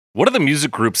What do the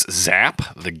music groups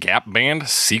Zap, the Gap Band,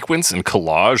 Sequence, and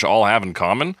Collage all have in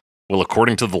common? Well,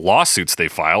 according to the lawsuits they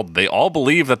filed, they all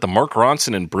believe that the Mark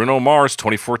Ronson and Bruno Mars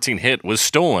 2014 hit was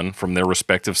stolen from their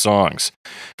respective songs.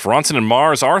 If Ronson and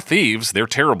Mars are thieves, they're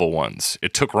terrible ones.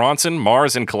 It took Ronson,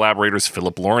 Mars, and collaborators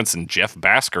Philip Lawrence and Jeff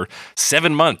Basker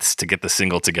 7 months to get the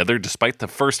single together, despite the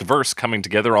first verse coming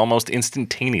together almost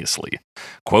instantaneously.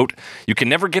 Quote, "You can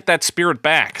never get that spirit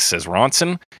back," says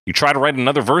Ronson. "You try to write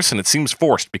another verse and it seems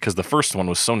forced because the first one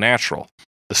was so natural."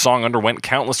 The song underwent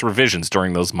countless revisions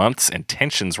during those months, and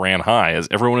tensions ran high as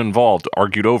everyone involved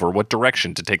argued over what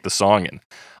direction to take the song in.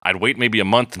 I'd wait maybe a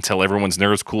month until everyone's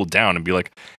nerves cooled down and be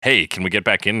like, "Hey, can we get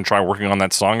back in and try working on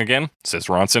that song again?" says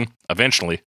Ronson.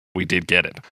 Eventually, we did get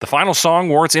it. The final song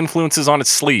wore its influences on its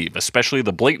sleeve, especially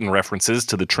the blatant references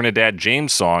to the Trinidad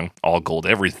James song, All Gold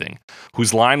Everything,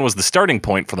 whose line was the starting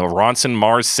point for the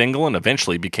Ronson-Mars single and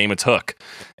eventually became its hook.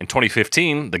 In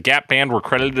 2015, the Gap Band were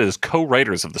credited as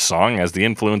co-writers of the song, as the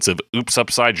influence of Oops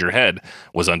Upside Your Head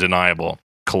was undeniable.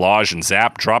 Collage and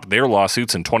Zap dropped their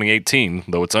lawsuits in 2018,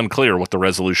 though it's unclear what the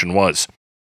resolution was.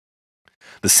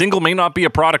 The single may not be a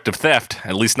product of theft,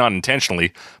 at least not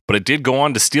intentionally, but it did go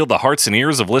on to steal the hearts and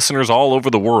ears of listeners all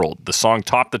over the world. The song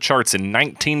topped the charts in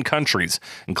 19 countries,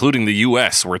 including the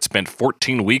US, where it spent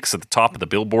 14 weeks at the top of the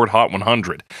Billboard Hot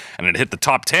 100, and it hit the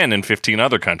top 10 in 15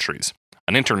 other countries.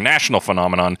 An international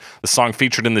phenomenon, the song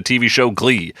featured in the TV show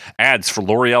Glee, ads for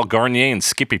L'Oreal Garnier and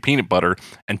Skippy Peanut Butter,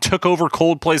 and took over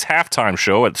Coldplay's halftime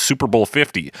show at Super Bowl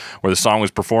 50, where the song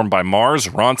was performed by Mars,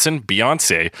 Ronson,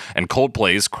 Beyonce, and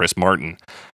Coldplay's Chris Martin.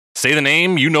 Say the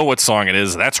name, you know what song it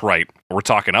is. That's right. We're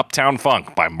talking Uptown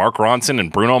Funk by Mark Ronson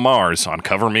and Bruno Mars on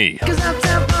Cover Me.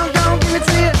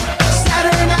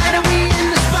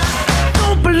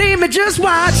 Don't believe me, just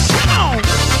watch. Come on.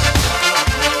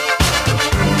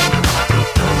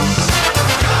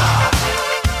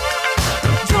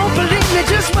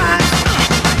 Just watch.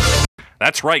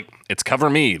 That's right, it's Cover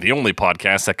Me, the only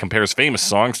podcast that compares famous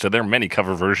songs to their many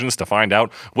cover versions to find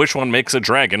out which one makes a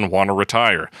dragon want to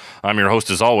retire. I'm your host,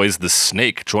 as always, the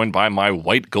Snake, joined by my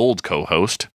white gold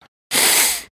co-host,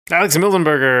 Alex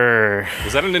Mildenberger.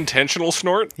 Was that an intentional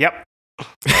snort? Yep.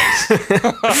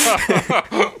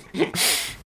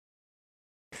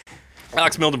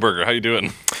 Alex Mildenberger, how you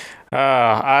doing?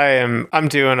 I'm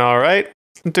doing all right.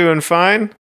 I'm doing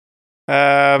fine.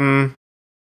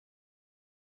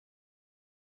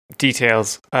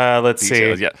 Details. Let's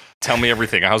see. Yeah. Tell me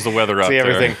everything. How's the weather out see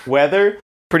there? Everything. Weather,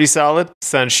 pretty solid.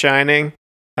 Sun's shining.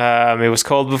 It was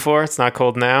cold before. It's not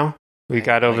cold now. We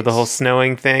got over the whole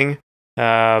snowing thing.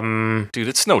 Dude,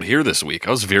 it snowed here this week.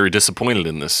 I was very disappointed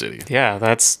in this city. Yeah,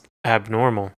 that's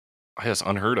abnormal. That's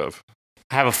unheard of.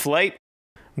 I have a flight.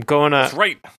 I'm going That's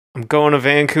right. I'm going to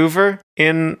Vancouver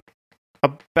in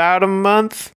about a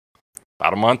month.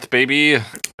 About a month, baby.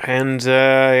 And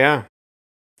yeah,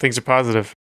 things are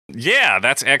positive. Yeah,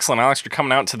 that's excellent, Alex. You're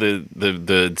coming out to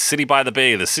the city by the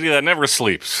bay, the city that never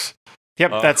sleeps.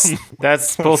 Yep,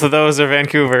 that's both of those are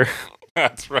Vancouver.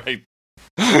 That's right.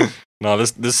 No,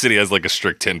 this city has like a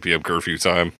strict 10 p.m. curfew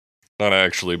time. Not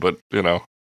actually, but you know,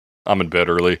 I'm in bed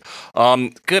early.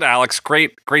 Good, Alex.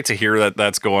 Great to hear that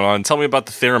that's going on. Tell me about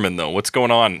the theremin, though. What's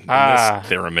going on in this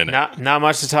theremin? Not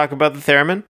much to talk about the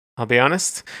theremin. I'll be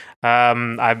honest.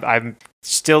 I'm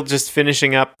still just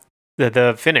finishing up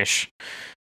the finish,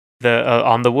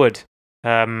 on the wood.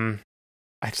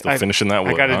 Still finishing that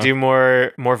wood. I got to do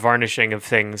more varnishing of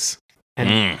things, and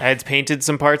I had painted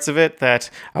some parts of it that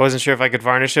I wasn't sure if I could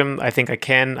varnish them. I think I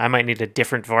can. I might need a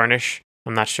different varnish.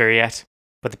 I'm not sure yet,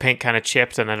 but the paint kind of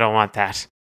chipped, and I don't want that.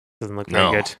 Doesn't look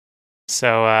very good.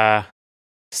 So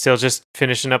still just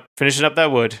finishing up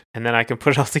that wood, and then I can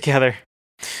put it all together.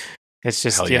 It's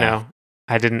just you know.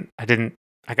 I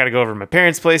got to go over to my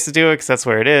parents' place to do it because that's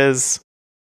where it is,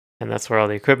 and that's where all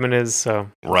the equipment is. So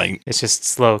right, it's just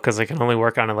slow because I can only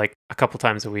work on it like a couple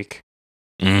times a week.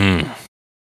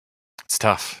 It's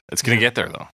tough. It's gonna get there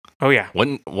though. Oh yeah.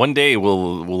 One day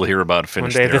we'll hear about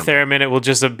finished. One day the theremin, it will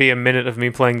just be a minute of me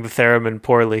playing the theremin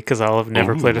poorly because I'll have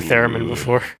never played a theremin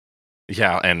before.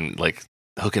 Yeah, and like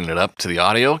hooking it up to the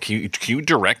audio. Can you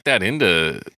direct that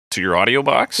into your audio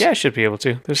box? Yeah, I should be able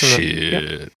to.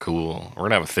 Shit, cool. We're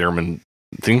gonna have a theremin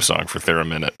theme song for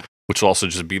Theraminute, which will also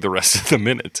just be the rest of the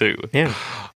minute too. Yeah.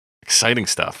 Exciting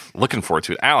stuff. Looking forward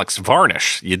to it. Alex,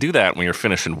 varnish. You do that when you're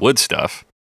finishing wood stuff.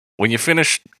 When you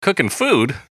finish cooking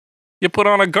food, you put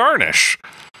on a garnish.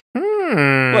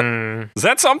 What? Is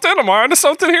that something? Am I onto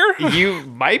something here? You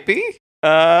might be.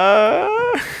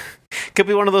 Could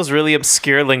be one of those really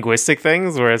obscure linguistic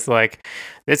things where it's like,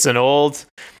 it's an old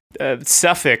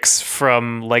suffix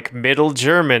from like Middle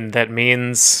German that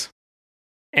means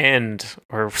end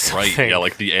or something. Right, yeah,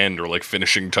 like the end or like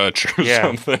finishing touch or Yeah.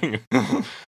 something.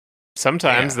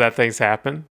 Sometimes that things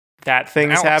happen. That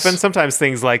things Alex. happen. Sometimes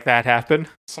things like that happen.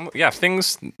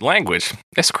 Language.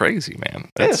 That's crazy, man.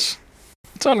 Yes.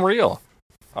 It's unreal.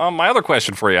 My other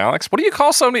question for you, Alex, what do you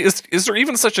call somebody? Is there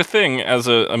even such a thing as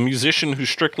a musician who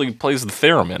strictly plays the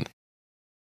theremin?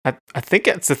 I think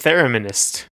it's a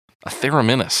thereminist. A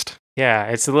thereminist. Yeah,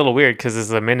 it's a little weird because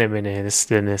it's a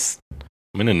miniminist. You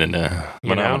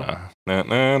know?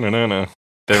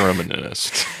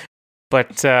 Thereminist.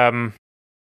 But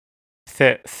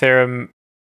therum.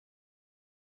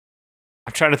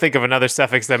 I'm trying to think of another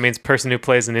suffix that means person who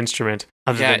plays an instrument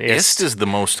other than ist. Ist is the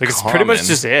most Like it's common. pretty much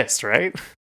just ist, right?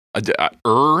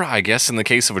 I guess in the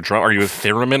case of a drum, are you a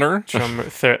thereminner?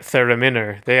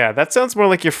 Thereminner. Yeah, that sounds more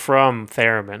like you're from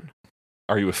theremin.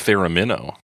 Are you a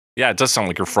theramino? Yeah, it does sound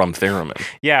like you're from theremin.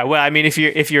 Yeah, well, I mean,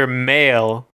 if you're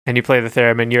male and you play the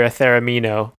theremin, you're a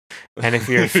theramino, and if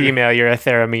you're female, you're a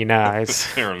theramina.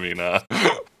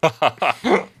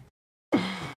 Theramina.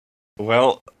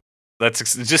 Well,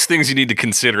 that's just things you need to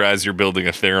consider as you're building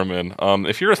a theremin.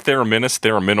 If you're a theraminist,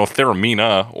 theramino,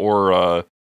 theramina, or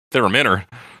theraminner,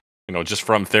 just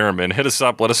from theremin, hit us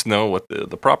up. Let us know what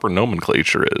the proper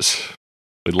nomenclature is.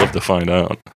 We'd love to find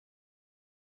out.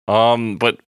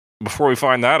 But before we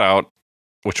find that out,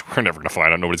 which we're never going to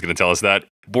find out, nobody's going to tell us that,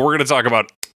 but we're going to talk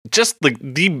about just like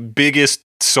the biggest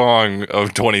song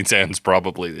of 2010s,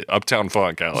 probably Uptown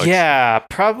Funk, Alex. Yeah,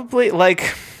 probably.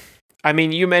 Like, I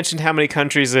mean, you mentioned how many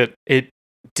countries it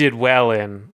did well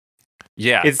in.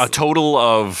 Yeah, It's- a total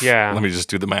of, Yeah. let me just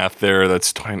do the math there,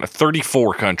 that's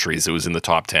 34 countries it was in the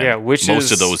top 10. Yeah, which Most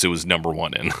is- of those it was number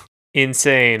one in.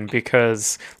 Insane,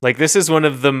 because like this is one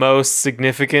of the most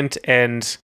significant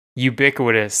and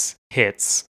ubiquitous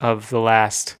hits of the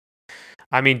last,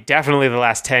 I mean, definitely the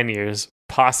last 10 years,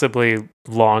 possibly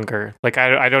longer. Like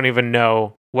I don't even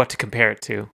know what to compare it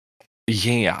to.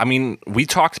 Yeah, I mean, we'll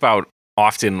talk about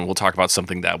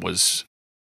something that was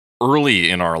early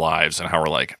in our lives and how we're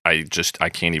like, I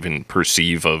can't even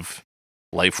perceive of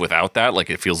life without that. Like,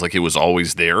 it feels like it was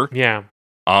always there. Yeah.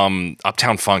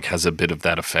 Uptown Funk has a bit of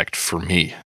that effect for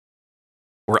me.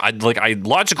 Where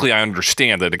logically I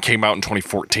understand that it came out in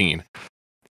 2014,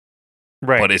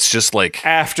 Right. but it's just like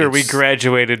After we it's-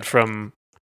 graduated from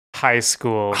high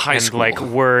school and like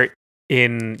we're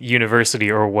in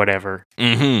university or whatever.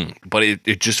 But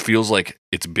it just feels like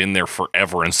it's been there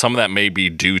forever, and some of that may be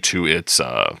due to its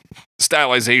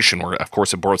stylization, where of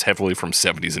course it borrows heavily from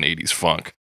 70s and 80s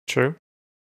funk. True.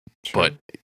 But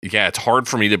yeah, it's hard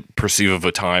for me to perceive of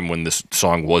a time when this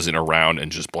song wasn't around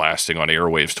and just blasting on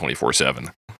airwaves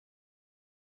 24/7.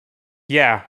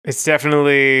 Yeah, it's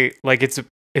definitely like it's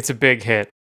a big hit.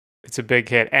 It's a big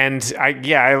hit, and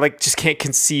I like just can't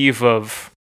conceive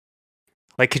of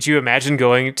like, could you imagine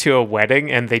going to a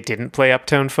wedding and they didn't play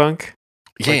Uptown Funk?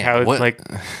 Like,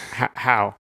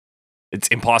 how? It's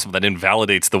impossible. That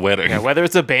invalidates the wedding. Yeah, whether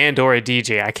it's a band or a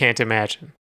DJ, I can't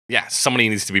imagine. Yeah, somebody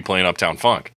needs to be playing Uptown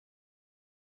Funk.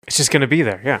 It's just gonna be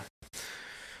there. Yeah.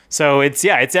 So it's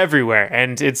everywhere,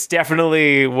 and it's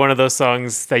definitely one of those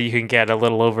songs that you can get a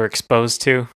little overexposed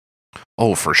to.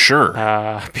 Oh, for sure.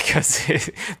 Because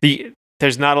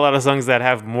there's not a lot of songs that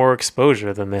have more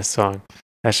exposure than this song.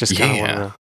 That's just kind of one of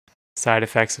the side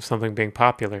effects of something being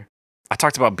popular. I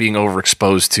talked about being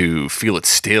overexposed to Feel It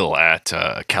Still at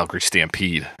Calgary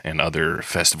Stampede and other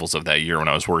festivals of that year when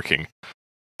I was working.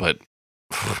 But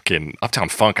fucking Uptown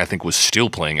Funk, I think, was still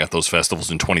playing at those festivals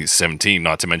in 2017,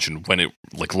 not to mention when it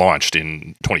like launched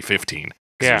in 2015.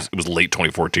 Yeah. It was late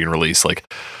 2014 release.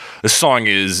 Like, this song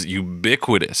is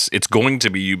ubiquitous. It's going to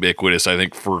be ubiquitous, I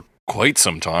think, for quite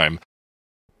some time.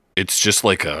 It's just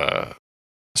like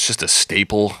it's just a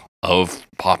staple of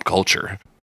pop culture.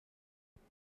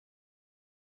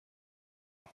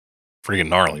 Freaking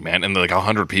gnarly, man. And like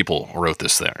 100 people wrote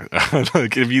this there.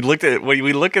 Like, if you looked at, when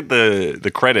we look at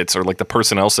the credits or like the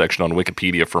personnel section on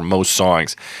Wikipedia for most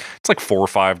songs, it's like 4 or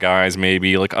 5 guys,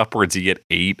 maybe like upwards you get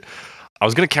 8. I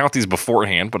was going to count these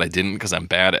beforehand, but I didn't because I'm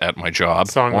bad at my job.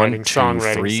 Songwriting, 1,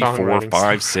 2, 3, 4,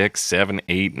 5, 6, 7,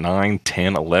 8, 9,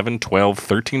 10, 11, 12,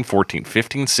 13, 14,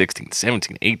 15, 16,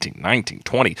 17, 18, 19,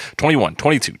 20, 21,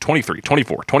 22, 23,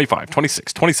 24, 25,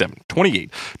 26, 27,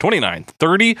 28, 29,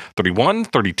 30, 31,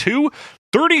 32,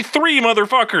 33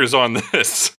 motherfuckers on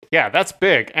this. Yeah, that's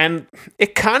big. And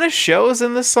it kind of shows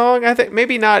in the song. I think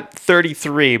maybe not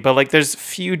 33, but like there's a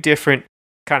few different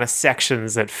kind of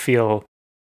sections that feel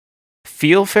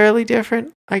fairly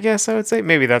different, I guess I would say.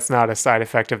 Maybe that's not a side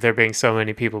effect of there being so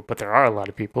many people, but there are a lot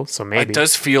of people, so maybe. It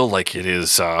does feel like it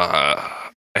is,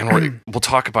 and we'll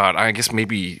talk about, I guess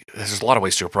maybe there's a lot of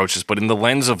ways to approach this, but in the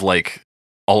lens of like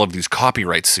all of these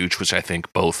copyright suits, which I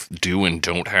think both do and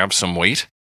don't have some weight.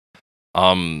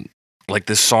 Like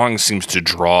this song seems to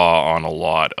draw on a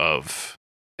lot of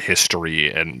history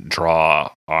and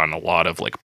draw on a lot of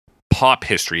like pop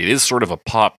history. It is sort of a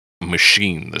pop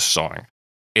machine, this song.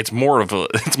 It's more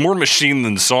machine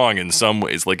than song in some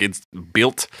ways. Like it's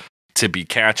built to be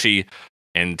catchy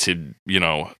and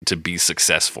to be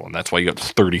successful. And that's why you got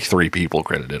 33 people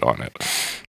credited on it.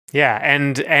 Yeah,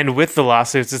 and with the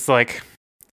lawsuits, it's like,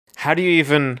 how do you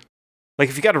even, like,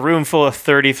 if you got a room full of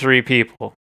 33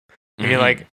 people, and you're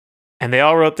like, and they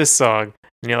all wrote this song,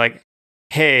 and you're like,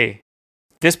 hey,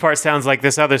 this part sounds like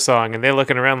this other song, and they're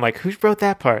looking around like, who wrote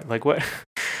that part? Like, what?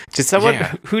 Did someone,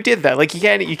 who did that? Like,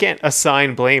 you can't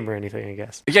assign blame or anything, I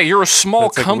guess. Yeah, you're a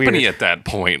small company at that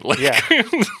point. Like, yeah.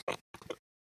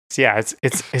 Yeah,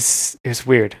 it's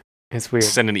weird. It's weird.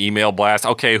 Send an email blast.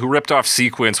 Okay, who ripped off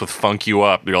Sequence with Funk You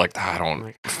Up? You're like, I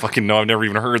don't fucking know. I've never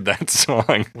even heard that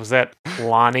song. Was that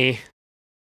Lonnie?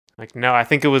 Like, no, I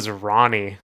think it was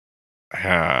Ronnie.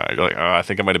 You're like, oh, I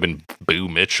think it might have been Boo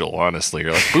Mitchell, honestly.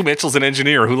 You're like, Boo Mitchell's an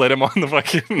engineer. Who let him on the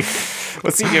fucking...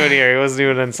 What's he doing here? He wasn't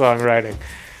doing it in songwriting.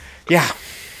 Yeah.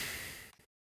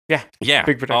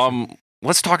 Big production.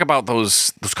 Let's talk about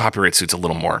those copyright suits a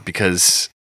little more, because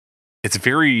it's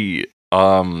very...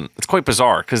 it's quite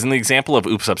bizarre, because in the example of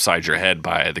Oops Upside Your Head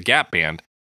by the Gap Band,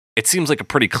 it seems like a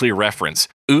pretty clear reference.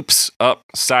 Oops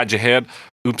upside your head,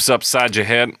 oops upside your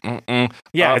head.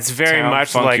 Yeah, it's very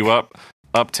much funk like you up,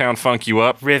 uptown funk you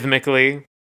up. Rhythmically,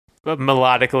 but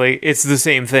melodically, it's the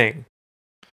same thing.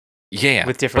 Yeah,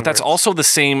 with different. But that's words. also the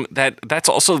same. That's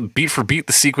also beat for beat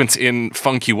the sequence in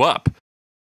Funk You Up.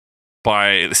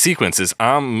 By the sequences,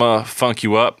 I'ma funk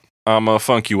you up. I'ma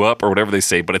funk you up, or whatever they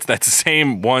say, but that's the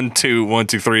same 1 2 1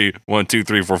 2 3 1 2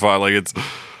 3 4 5. Like it's,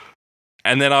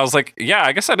 and then I was like, yeah,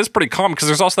 I guess that is pretty common, because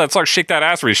there's also that song "Shake That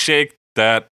Ass" for me, shake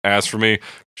that ass for me,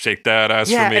 shake that ass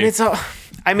for me. Yeah, and it's all.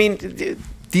 I mean,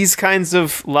 these kinds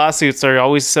of lawsuits are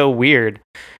always so weird,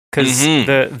 because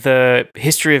the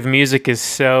history of music is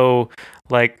so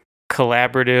like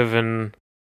collaborative, and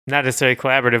not necessarily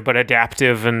collaborative, but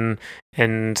adaptive and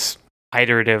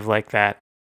iterative like that.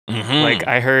 Like,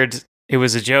 I heard it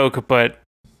was a joke, but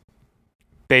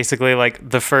basically, like,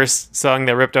 the first song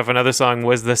that ripped off another song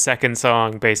was the second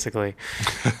song, basically.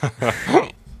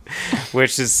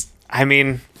 Which is, I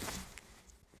mean,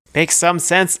 makes some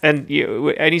sense. And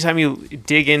anytime you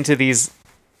dig into these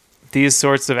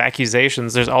sorts of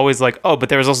accusations, there's always like, oh, but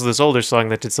there was also this older song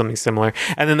that did something similar.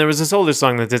 And then there was this older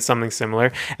song that did something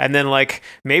similar. And then, like,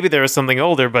 maybe there was something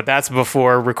older, but that's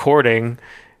before recording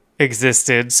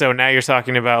existed. So now you're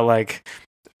talking about like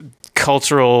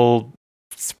cultural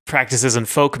practices and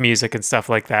folk music and stuff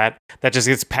like that just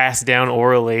gets passed down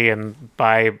orally and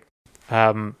by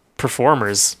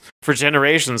performers for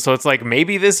generations. So it's like,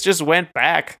 maybe this just went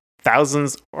back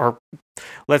thousands, or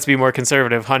let's be more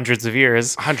conservative, hundreds of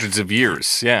years,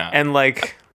 yeah. And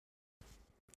like,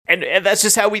 and that's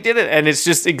just how we did it, and it's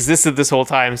just existed this whole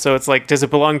time. So it's like, does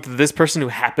it belong to this person who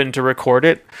happened to record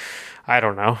it? I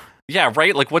don't know. Yeah,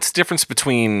 right? Like, what's the difference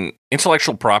between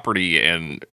intellectual property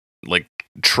and, like,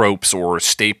 tropes or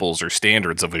staples or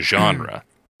standards of a genre?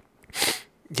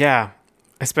 Yeah.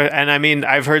 And, I mean,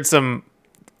 I've heard some,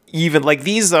 even, like,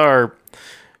 these are,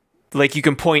 like, you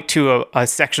can point to a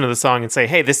section of the song and say,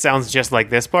 hey, this sounds just like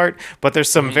this part, but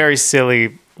there's some very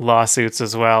silly lawsuits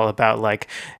as well about, like,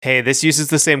 hey, this uses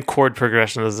the same chord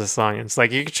progression as this song. And it's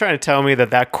like, you're trying to tell me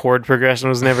that chord progression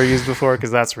was never used before?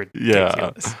 Because that's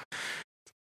ridiculous. Yeah.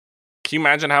 Can you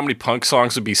imagine how many punk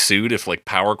songs would be sued if, like,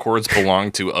 power chords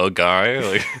belonged to a guy?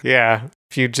 Like, yeah,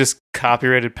 if you just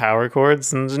copyrighted power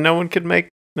chords, and no one could make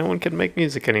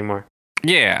music anymore.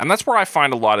 Yeah, and that's where I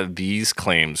find a lot of these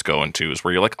claims go into, is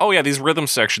where you're like, oh yeah, these rhythm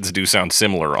sections do sound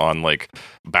similar on like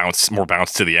more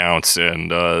bounce to the ounce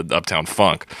and Uptown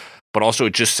Funk, but also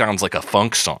it just sounds like a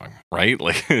funk song, right?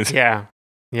 Like, yeah.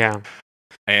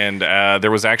 And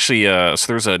there was actually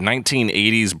there's a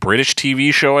 1980s British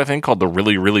TV show, I think, called The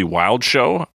Really, Really Wild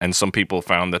Show. And some people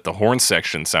found that the horn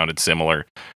section sounded similar.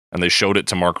 And they showed it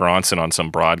to Mark Ronson on some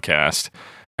broadcast.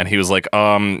 And he was like,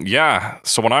 yeah,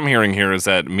 so what I'm hearing here is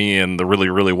that me and The Really,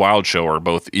 Really Wild Show are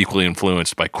both equally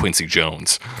influenced by Quincy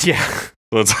Jones. Yeah.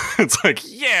 So it's like,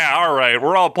 yeah, all right,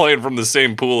 we're all playing from the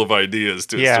same pool of ideas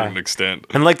to a certain extent.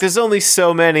 And like, there's only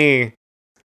so many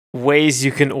ways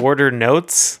you can order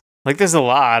notes. Like, there's a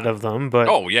lot of them, but...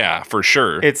 Oh, yeah, for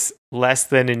sure. It's less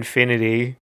than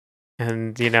infinity,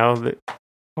 and, you know,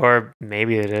 or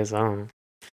maybe it is, I don't know.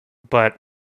 But,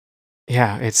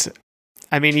 yeah, it's...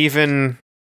 I mean, even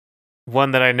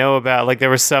one that I know about, like, there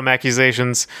were some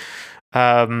accusations,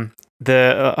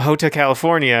 the Hotel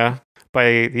California by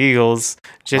the Eagles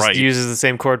just Right. uses the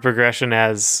same chord progression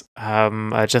as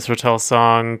a Jethro Tull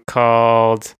song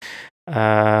called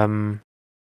hang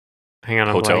on,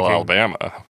 I'm Hotel blanking.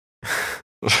 Alabama.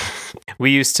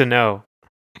 We Used to Know,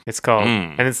 it's called.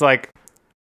 Mm. And it's like,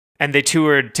 and they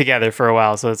toured together for a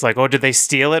while, so it's like, oh, did they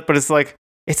steal it? But it's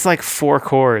like 4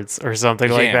 chords or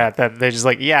something like Yeah. that they're just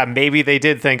like, yeah, maybe they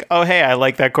did think, oh, hey, I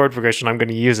like that chord progression, I'm going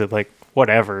to use it, like,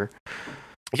 whatever.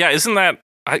 Yeah, isn't that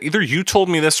either you told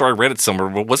me this or I read it somewhere,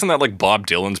 but wasn't that like Bob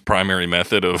Dylan's primary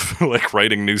method of like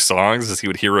writing new songs? Is he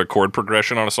would hear a chord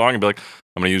progression on a song and be like,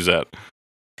 I'm gonna use that.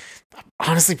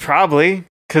 Honestly, probably,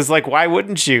 because, like, why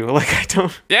wouldn't you? Like, I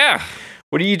don't... Yeah.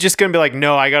 What are you just going to be like,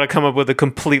 no, I got to come up with a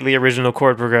completely original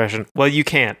chord progression? Well, you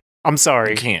can't. I'm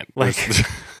sorry. You can't. Like-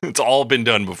 It's all been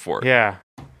done before. Yeah.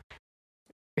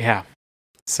 Yeah.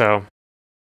 So,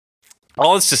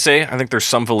 All is to say, I think there's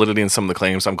some validity in some of the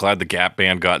claims. I'm glad the Gap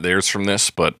Band got theirs from this,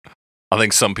 but I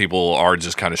think some people are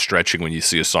just kind of stretching when you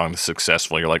see a song that's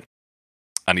successful. You're like,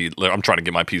 I'm trying to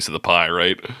get my piece of the pie,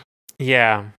 right?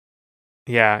 yeah.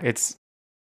 Yeah,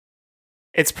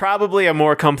 it's probably a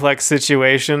more complex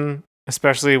situation,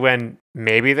 especially when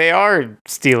maybe they are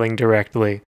stealing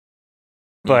directly.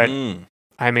 But Mhm.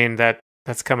 I mean,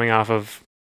 that's coming off of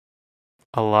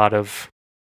a lot of,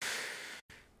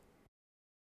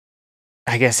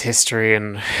 I guess, history,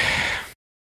 and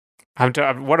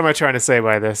what am I trying to say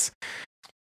by this?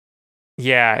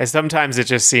 Yeah, sometimes it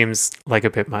just seems like a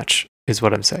bit much, is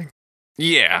what I'm saying.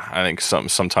 Yeah, I think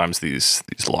sometimes these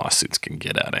lawsuits can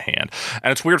get out of hand,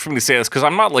 and it's weird for me to say this because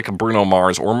I'm not like a Bruno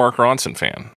Mars or Mark Ronson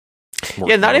fan.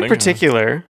 Yeah, not in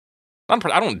particular. I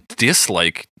don't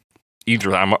dislike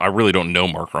either. I really don't know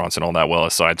Mark Ronson all that well,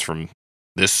 aside from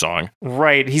this song.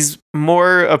 Right, he's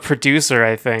more a producer,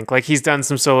 I think. Like, he's done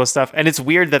some solo stuff, and it's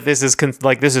weird that this is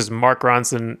this is Mark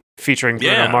Ronson featuring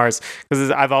Bruno Yeah. Mars, because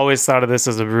I've always thought of this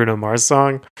as a Bruno Mars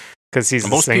song because he's the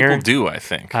Most singer. people do, I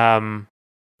think.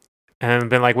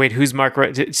 And been like, wait, who's Mark?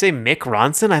 Did you say Mick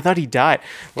Ronson? I thought he died.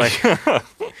 Like,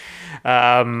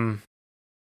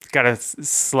 got to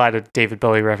slide a David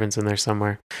Bowie reference in there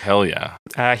somewhere. Hell yeah.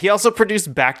 He also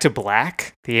produced Back to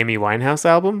Black, the Amy Winehouse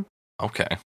album. Okay,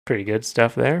 Pretty good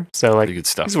stuff there. So, like, pretty good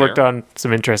stuff. he's worked there. on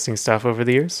some interesting stuff over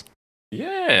the years.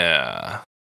 Yeah.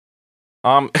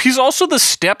 He's also the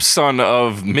stepson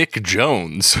of Mick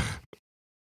Jones,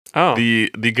 Oh,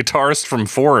 the guitarist from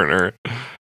Foreigner.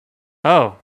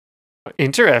 oh,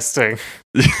 interesting.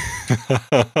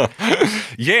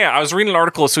 Yeah, I was reading an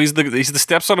article. So he's the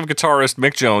stepson of guitarist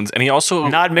Mick Jones, and he also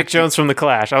Not Mick Jones from The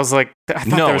Clash. I was like, I thought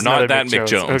No, there was not another that Mick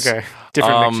Jones. Okay,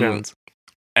 different Mick Jones.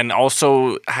 and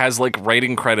also has like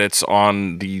writing credits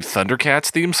on the Thundercats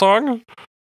theme song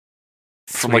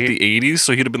from like Sweet. the 80s.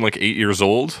 So he'd have been like 8 years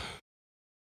old.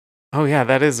 Oh yeah,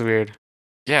 that is weird.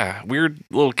 Yeah, weird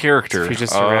little character. If you're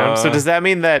just around. So does that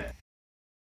mean that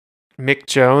Mick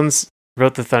Jones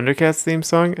wrote the Thundercats theme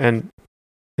song and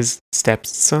his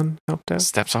stepson helped out?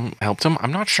 stepson helped him?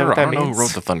 I'm not that sure. what I that don't know who means?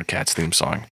 wrote the Thundercats theme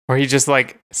song. Or he just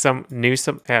like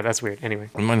yeah, that's weird. Anyway.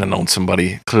 I might have known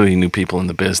somebody. Clearly knew people in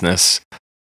the business.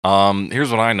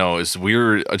 Here's what I know is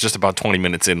we're just about 20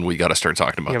 minutes in. We got to start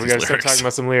talking about Yeah, we these gotta start lyrics. talking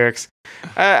about some lyrics.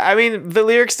 I mean, the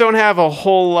lyrics don't have a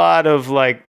whole lot of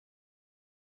like.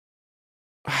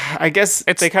 I guess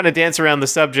they kind of dance around the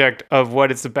subject of what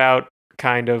it's about,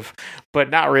 kind of, but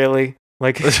not really.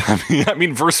 Like, I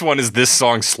mean, verse 1 is this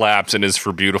song slaps and is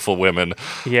for beautiful women.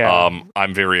 yeah,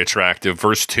 I'm very attractive.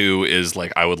 Verse 2 is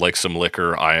like, I would like some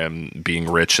liquor. I am being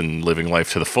rich and living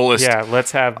life to the fullest. yeah.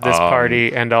 Let's have this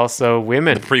party and also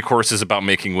women. The pre-chorus is about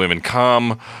making women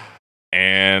come,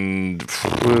 and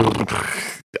Woo.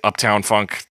 Uptown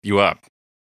Funk you up.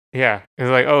 Yeah, it's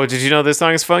like, oh, did you know this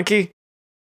song is funky?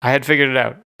 I had figured it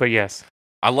out, but yes,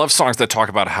 I love songs that talk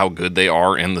about how good they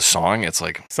are in the song. It's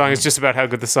like, song is just about how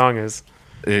good the song is.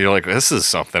 you're like, this is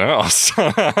something else.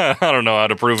 I don't know how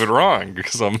to prove it wrong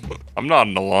because I'm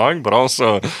nodding along, but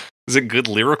also, is it good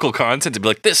lyrical content to be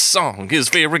like, this song is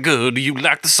very good. You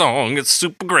like the song. It's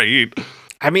super great.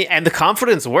 I mean, and the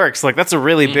confidence works. Like, that's a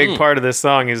really big part of this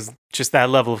song is just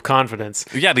that level of confidence.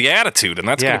 Yeah, the attitude, and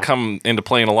that's Yeah. going to come into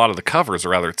play in a lot of the covers, or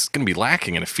rather, it's going to be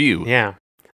lacking in a few. Yeah,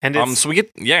 and it's, So we get,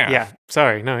 yeah.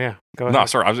 Sorry, no, yeah. Go ahead. No,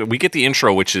 sorry. We get the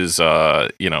intro, which is,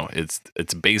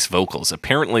 it's bass vocals.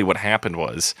 Apparently, what happened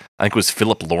was, I think it was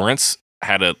Philip Lawrence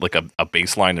had a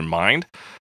bass line in mind.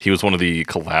 He was one of the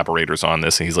collaborators on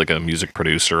this, and he's like a music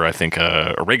producer. I think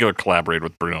a regular collaborator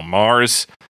with Bruno Mars.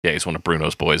 Yeah, he's one of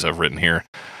Bruno's boys I've written here.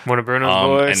 One of Bruno's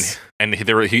boys. And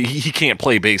he can't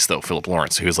play bass though. Philip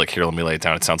Lawrence. He was like, here, let me lay it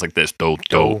down. It sounds like this. Do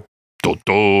do do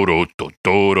do do do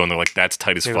do do. And they're like, that's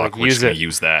tight as They're fuck. like, We're just use gonna it.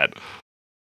 use that.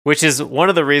 which is one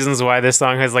of the reasons why this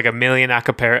song has like a million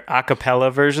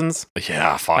acapella versions,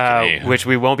 Yeah, fucking which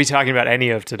we won't be talking about any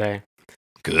of today.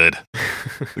 good.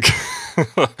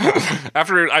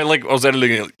 After I was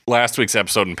editing last week's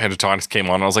episode and Pentatonics came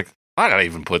on, I was like, I gotta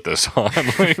even put this on.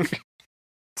 Like,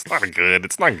 it's not good.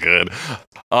 It's not good.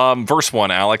 Verse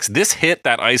 1, Alex. This hit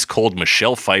that ice cold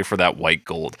Michelle Pfeiffer, that white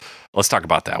gold. Let's talk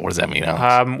about that. What does that mean,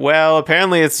 Alex? Well,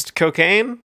 apparently it's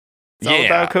cocaine. It's all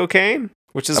about cocaine,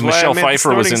 which is why Michelle I made Pfeiffer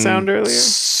the was snorting in sound earlier.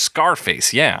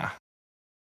 Scarface, yeah.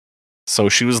 So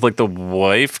she was like the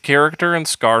wife character in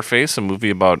Scarface, a movie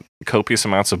about copious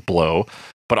amounts of blow,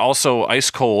 but also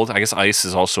ice cold. I guess ice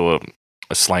is also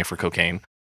a slang for cocaine.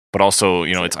 But also,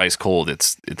 it's ice cold.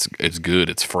 It's good.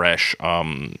 It's fresh.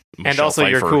 And Michelle also,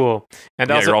 Pfeiffer, you're cool. And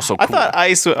yeah, also, you're also I cool. thought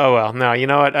ice. Oh well, no. You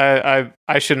know what? I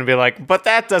shouldn't be like. But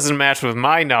that doesn't match with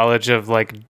my knowledge of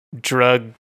like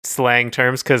drug slang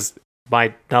terms, because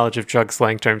my knowledge of drug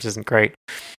slang terms isn't great.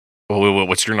 Well,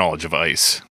 what's your knowledge of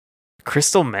ice?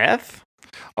 Crystal meth?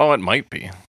 Oh, it might be.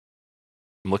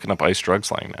 I'm looking up ice drug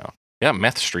slang now. Yeah,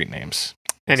 meth street names.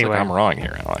 Looks Anyway, like I'm wrong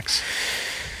here, Alex.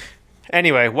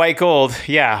 Anyway, white gold,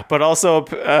 yeah. But also,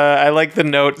 I like the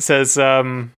note says,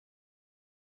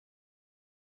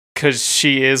 because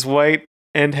she is white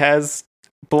and has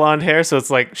blonde hair, so it's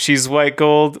like she's white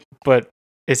gold, but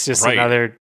it's just Right.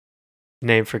 another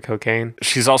name for cocaine.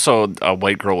 She's also a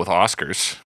white girl with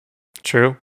Oscars.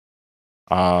 True.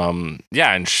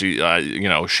 Yeah, and she,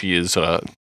 she is,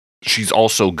 she's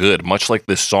also good, much like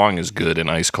this song is good in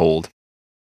Ice Cold.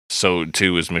 So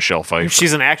too is Michelle Pfeiffer.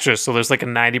 She's an actress, so there's like a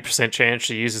 90% chance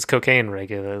she uses cocaine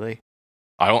regularly.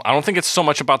 I don't think it's so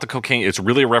much about the cocaine. It's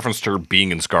really a reference to her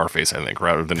being in Scarface, I think,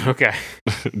 rather than Okay.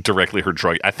 directly her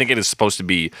drug. I think it is supposed to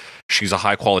be she's a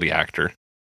high quality actor.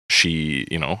 She,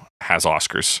 has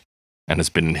Oscars and has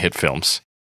been in hit films.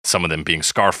 Some of them being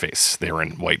Scarface. They were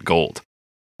in white gold.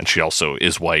 And she also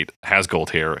is white, has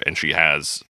gold hair, and she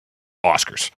has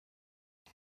Oscars.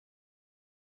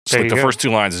 So There like you the go. first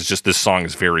two lines is just this song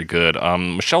is very good.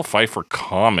 Michelle Pfeiffer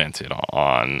commented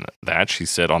on that. She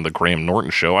said on the Graham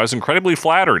Norton show, I was incredibly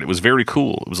flattered. It was very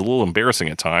cool. It was a little embarrassing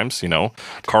at times,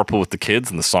 carpool with the kids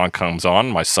and the song comes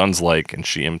on. My son's like, and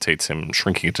she imitates him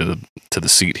shrinking to the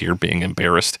seat here, being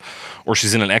embarrassed. Or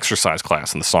she's in an exercise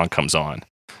class and the song comes on.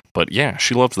 But yeah,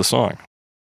 she loves the song.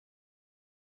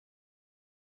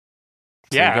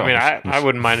 So Yeah, there I you mean, go. I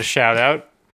wouldn't mind a shout out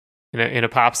in a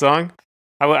pop song.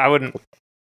 I wouldn't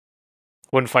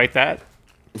fight that.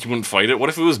 You wouldn't fight it? What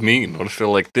if it was mean? What if they're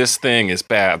like, this thing is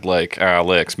bad, like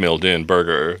Alex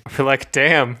Mildenberger? I feel like,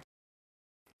 damn,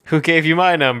 who gave you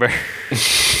my number?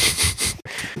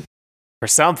 Or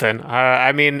something.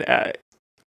 I mean,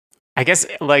 I guess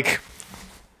like,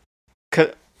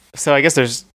 so I guess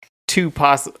there's two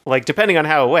depending on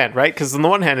how it went, right? Because on the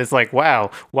one hand, it's like,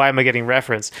 wow, why am I getting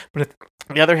referenced? But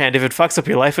on the other hand, if it fucks up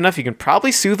your life enough, you can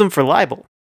probably sue them for libel.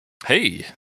 Hey,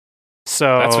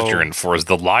 So that's what you're in for, is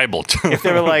the libel If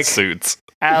they were like- suits.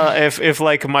 if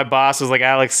like my boss was like,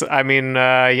 Alex, I mean,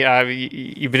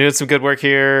 you've been doing some good work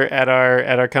here at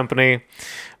our company,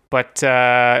 but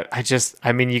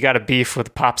I mean, you got a beef with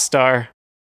a pop star.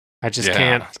 I just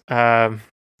Yeah. can't.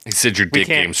 He said your We dick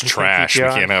can't- game's we can't trash. keep We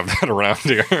you can't have that around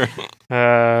here.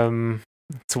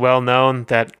 It's well known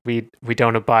that we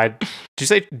don't abide. Did you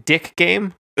say dick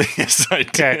game? Yes, I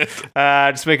Okay.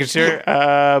 did. Just making sure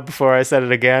before I said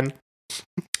it again.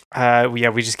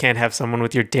 We just can't have someone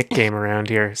with your dick game around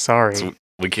here. Sorry. So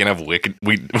we can't have we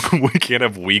can't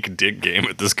have weak dick game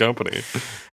at this company.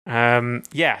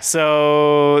 Yeah,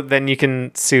 so then you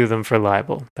can sue them for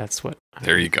libel. That's what.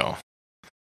 There you go.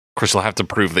 Of course, you'll have to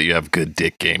prove that you have good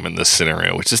dick game in this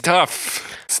scenario, which is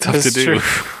tough. It's tough to That's do. true.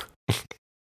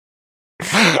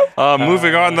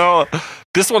 Moving on, though.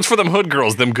 This one's for them hood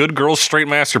girls, them good girls, straight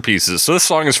masterpieces. So this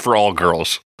song is for all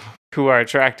girls. Who are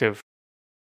attractive.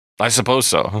 I suppose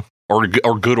so. Or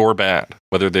good or bad,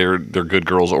 whether they're good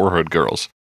girls or hood girls.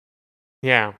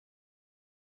 Yeah.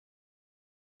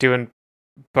 Doing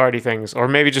party things, or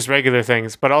maybe just regular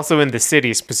things, but also in the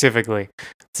city specifically.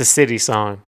 It's a city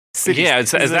song. City, Yeah,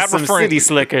 is that some referring- city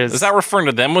slickers? Is that referring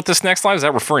to them with this next line? Is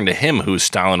that referring to him who's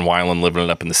styling, whiling, living it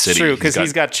up in the city? True, because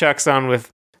he's got Chucks on with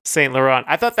Saint Laurent.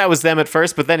 I thought that was them at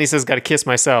first, but then he says, "Got to kiss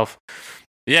myself."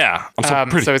 Yeah, I'm so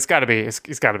pretty. So it's got to be.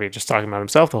 He's got to be just talking about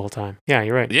himself the whole time. Yeah,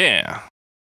 you're right. Yeah.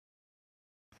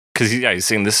 Because he's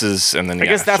saying this is, and then I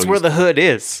guess that's so where he's- the hood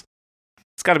is.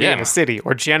 It's got to be in Yeah. a city,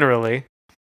 or generally.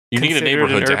 you need a considered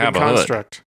neighborhood an to urban have a hood.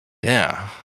 construct. Yeah.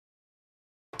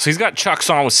 So he's got Chuck's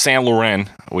on with Saint Laurent,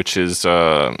 which is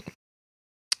Yves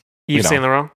know. Saint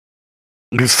Laurent,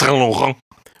 Saint Laurent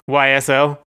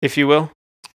YSL, if you will.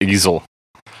 Easel,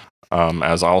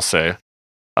 as I'll say.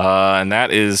 And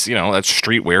that is, that's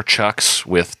streetwear Chucks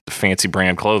with fancy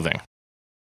brand clothing.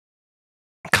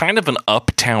 Kind of an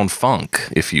uptown funk,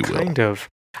 if you will. Kind of.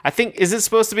 I think, is it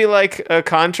supposed to be like a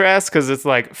contrast? Because it's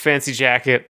like fancy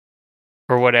jacket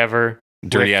or whatever.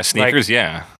 Dirty ass sneakers, like,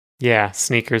 yeah. Yeah,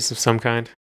 sneakers of some kind.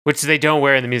 Which they don't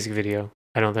wear in the music video,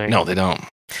 I don't think. No, they don't.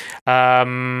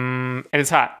 And it's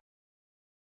hot.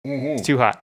 It's too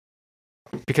hot.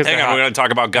 Because Hang on, we're going to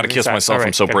talk about Gotta Kiss Myself,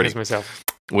 I'm So Pretty. Kiss myself.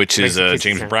 Which is a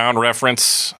James Brown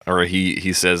reference, or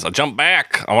he says, I jump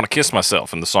back, I want to kiss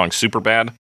myself, in the song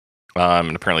Superbad.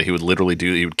 And apparently he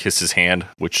would kiss his hand,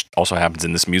 which also happens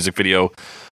in this music video.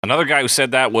 Another guy who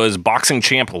said that was boxing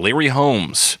champ Larry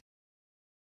Holmes,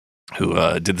 who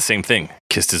did the same thing,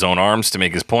 kissed his own arms to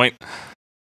make his point.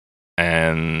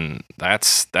 And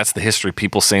that's the history of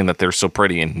people saying that they're so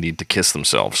pretty and need to kiss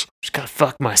themselves. Just gotta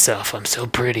fuck myself, I'm so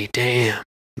pretty, damn.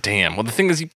 Well, the thing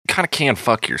is, you kind of can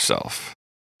fuck yourself.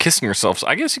 Kissing yourself, so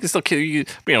I guess you can still kiss, you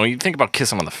think about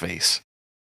kissing on the face.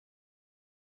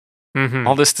 Mm-hmm.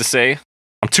 All this to say,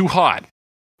 I'm too hot.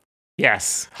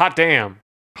 Yes. Hot damn.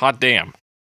 Hot damn.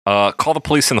 Call the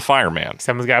police and the fireman.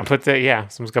 Someone's got to put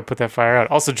that fire out.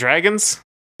 Also, dragons.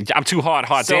 I'm too hot.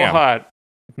 Hot so damn. So hot.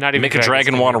 Not even make a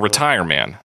dragon want to retire,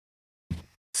 man.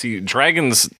 See,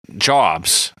 dragons'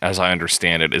 jobs, as I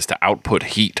understand it, is to output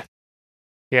heat.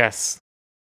 Yes,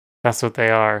 that's what they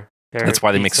are. That's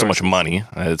why they make so much money.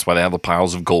 That's why they have the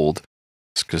piles of gold.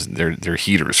 It's because they're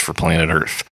heaters for planet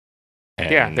Earth.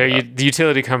 And, the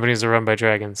utility companies are run by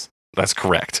dragons. That's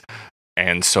correct.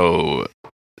 And so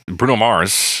Bruno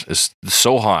Mars is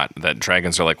so hot that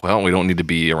dragons are like, well, we don't need to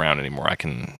be around anymore. I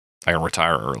can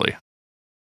retire early.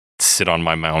 Sit on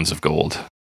my mounds of gold.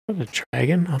 What, a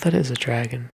dragon? Oh, that is a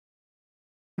dragon.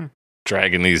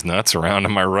 Dragging these nuts around,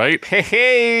 am I right?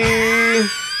 Hey!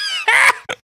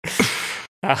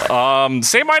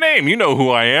 Say my name. You know who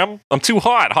I am. I'm too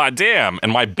hot. Hot damn.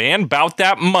 And my band bout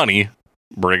that money.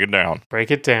 Break it down. Break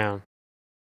it down.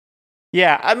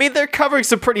 Yeah, I mean, they're covering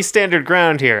some pretty standard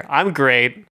ground here. I'm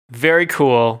great. Very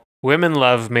cool. Women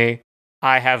love me.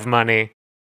 I have money.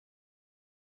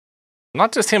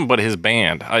 Not just him, but his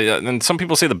band. And some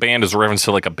people say the band is a reference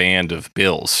to like a band of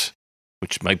bills,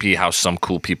 which might be how some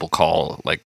cool people call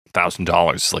like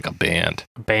 $1,000 like a band.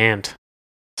 A band.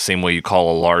 Same way you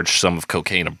call a large sum of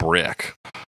cocaine a brick.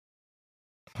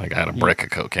 Like I had a brick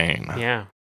of cocaine. Yeah.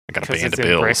 I got a band of in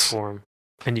bills. brick form.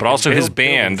 But also his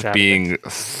band being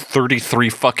 33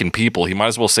 fucking people, he might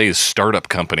as well say his startup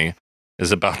company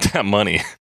is about that money.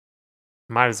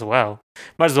 Might as well.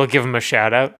 Might as well give him a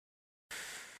shout out.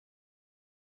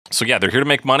 So yeah, they're here to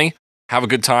make money, have a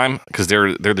good time, because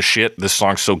they're the shit. This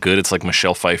song's so good, it's like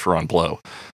Michelle Pfeiffer on Blow.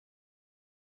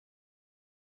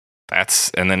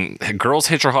 And then Girls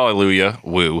Hit Your Hallelujah,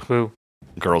 woo. Woo.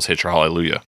 Girls Hit Your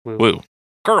Hallelujah, woo. Woo.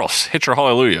 Girls, hit your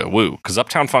hallelujah, woo. Because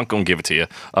Uptown Funk gon' give it to you.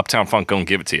 Uptown Funk gon'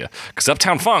 give it to you. Because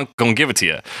Uptown Funk gon' give it to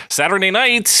you. Saturday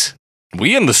nights,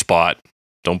 we in the spot.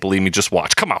 Don't believe me, just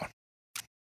watch. Come on.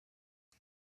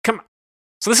 Come on.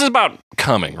 So this is about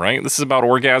coming, right? This is about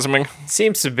orgasming?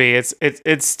 Seems to be.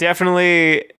 It's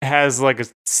definitely has like a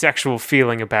sexual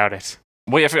feeling about it.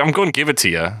 Well, if I'm going to give it to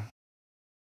you,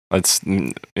 it's,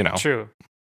 True.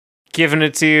 Giving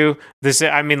it to you.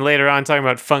 Later on talking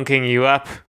about funking you up.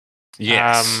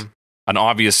 Yes. An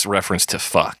obvious reference to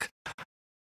fuck.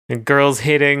 And girls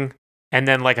hitting, and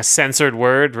then like a censored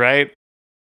word, right?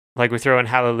 Like we throw in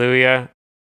hallelujah.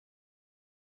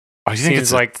 Oh, you think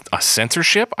it's like a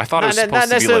censorship? I thought it was supposed not to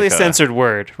be necessarily like a censored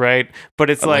word, right? But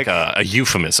it's like a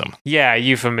euphemism. Yeah, a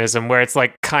euphemism where it's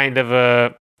like kind of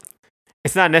a.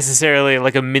 It's not necessarily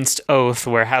like a minced oath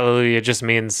where hallelujah just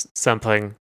means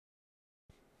something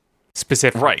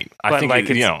specific, right? I think like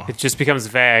it just becomes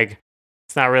vague.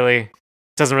 It's not really.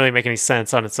 Doesn't really make any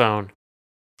sense on its own.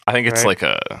 I think it's like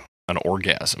an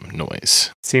orgasm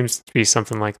noise. Seems to be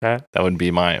something like that. That would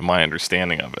be my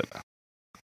understanding of it.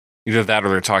 Either that or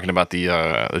they're talking about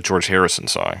the George Harrison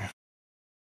song.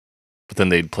 But then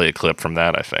they'd play a clip from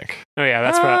that, I think. Oh yeah,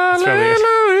 that's probably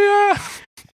it.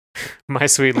 My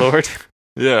Sweet Lord.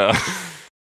 Yeah.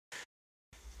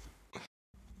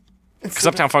 Because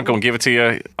Uptown Funk won't give it to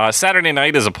you. Saturday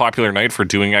night is a popular night for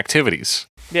doing activities.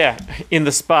 Yeah, in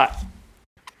the spot.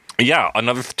 Yeah,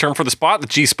 another term for the spot, the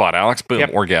G-spot, Alex. Boom,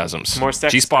 yep. Orgasms. More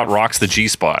sex G-spot stuff. rocks the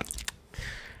G-spot.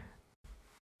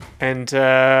 And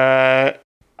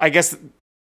I guess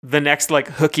the next like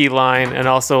hooky line, and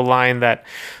also a line that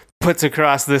puts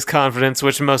across this confidence,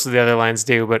 which most of the other lines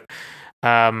do, but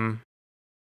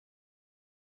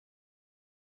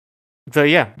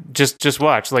just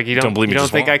watch. Like you don't believe me, you don't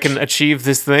just think I watch. can achieve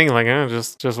this thing? Like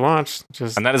just watch.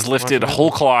 And that is lifted whole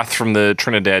cloth from the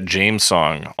Trinidad James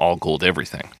song, All Gold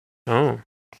Everything. Oh.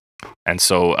 And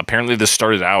so apparently this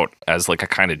started out as like a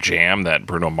kind of jam that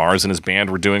Bruno Mars and his band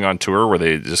were doing on tour, where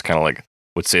they just kind of like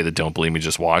would say the "Don't believe me,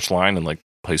 just watch" line and like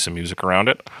play some music around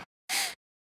it.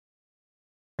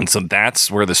 And so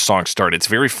that's where this song started. It's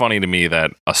very funny to me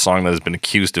that a song that has been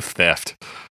accused of theft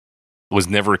was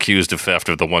never accused of theft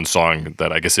of the one song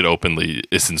that I guess it openly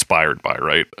is inspired by,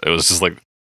 right? It was just like,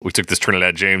 we took this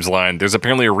Trinidad James line. There's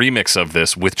apparently a remix of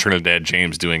this with Trinidad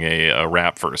James doing a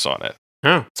rap verse on it.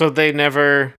 Oh, so they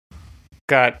never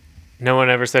got... No one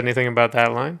ever said anything about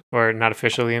that line? Or not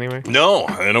officially anyway? No,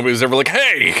 and nobody was ever like,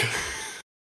 hey,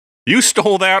 you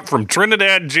stole that from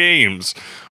Trinidad James.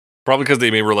 Probably because they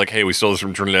maybe were like, hey, we stole this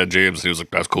from Trinidad James. And he was like,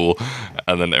 that's cool.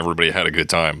 And then everybody had a good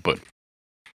time. But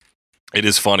it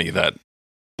is funny that,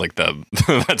 like,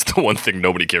 that's the one thing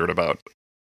nobody cared about.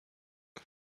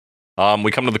 We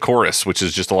come to the chorus, which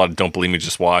is just a lot of "Don't believe me,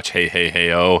 just watch." Hey, hey,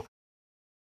 hey, oh.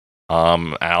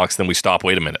 Alex, then we stop.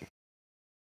 Wait a minute.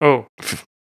 Oh.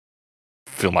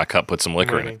 Fill my cup, put some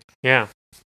liquor in it. Yeah.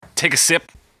 Take a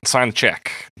sip, sign the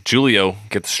check. Julio,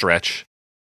 get the stretch.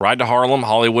 Ride to Harlem,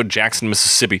 Hollywood, Jackson,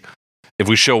 Mississippi. If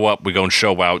we show up, we gon'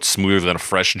 show out smoother than a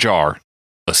fresh jar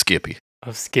of Skippy.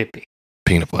 Of Skippy.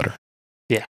 Peanut butter.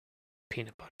 Yeah.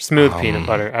 Peanut butter. Smooth peanut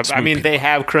butter. I mean, they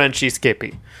have crunchy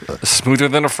Skippy. Smoother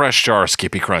than a fresh jar of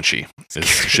Skippy Crunchy. It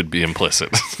should be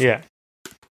implicit. Yeah.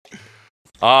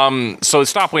 So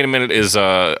Stop Wait a Minute is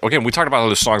again, we talked about how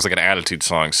this song's like an attitude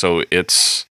song, so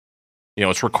it's, you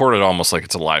know, it's recorded almost like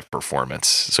it's a live performance.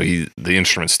 So the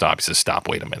instrument stops, he says, "Stop,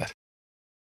 wait a minute.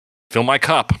 Fill my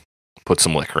cup, put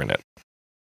some liquor in it."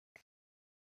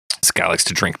 This guy likes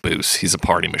to drink booze. He's a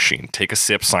party machine. Take a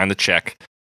sip, sign the check.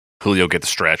 Julio, get the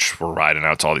stretch. We're riding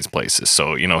out to all these places.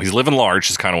 So, you know, he's living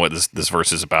large is kind of what this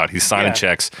verse is about. He's signing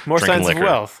checks, more drinking signs liquor. of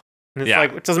wealth. And it's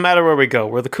like, it doesn't matter where we go.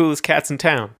 We're the coolest cats in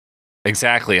town.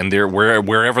 Exactly. And they're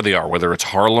wherever they are, whether it's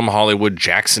Harlem, Hollywood,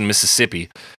 Jackson, Mississippi,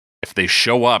 if they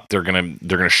show up, they're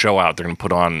gonna show out. They're gonna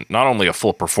put on not only a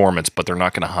full performance, but they're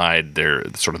not gonna hide their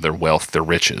wealth, their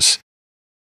riches.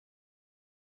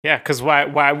 Yeah, because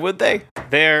why would they?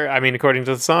 They're, I mean, according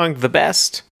to the song, the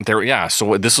best.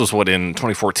 So this was what in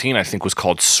 2014 I think was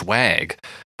called swag,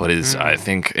 but is I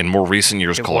think in more recent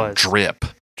years called drip.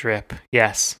 Drip.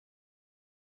 Yes.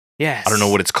 Yes. I don't know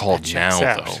what it's called now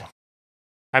though.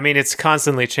 I mean, it's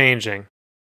constantly changing.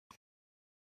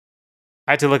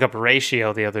 I had to look up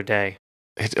ratio the other day.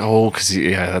 That's a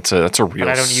real. But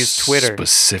I don't use Twitter.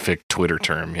 Specific Twitter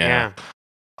term. Yeah.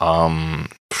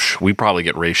 We probably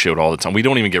get ratioed all the time. We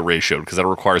don't even get ratioed because that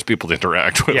requires people to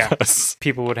interact with us.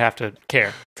 People would have to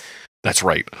care. That's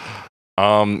right.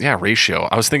 Ratio.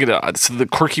 I was thinking so the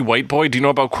Quirky White Boy. Do you know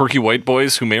about Quirky White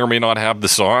Boys who may or may not have the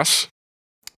sauce?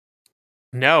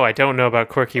 No, I don't know about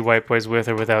Quirky White Boys with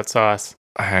or without sauce.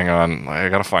 Hang on, I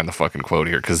gotta find the fucking quote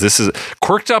here because this is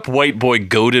quirked up white boy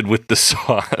goated with the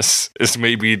sauce is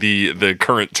maybe the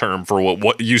current term for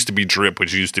what used to be drip,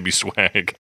 which used to be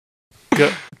swag.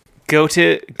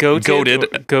 Goated.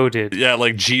 Yeah,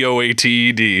 like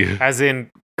GOATED. As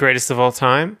in greatest of all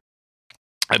time?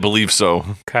 I believe so.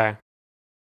 Okay.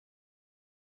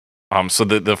 So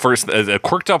the first a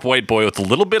quirked up white boy with a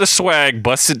little bit of swag,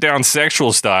 busted down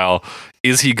sexual style,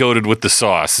 is he goated with the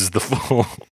sauce? Is the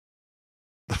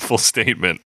full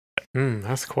statement.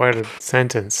 That's quite a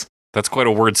sentence. That's quite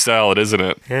a word salad, isn't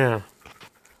it? Yeah.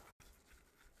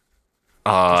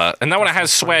 And that one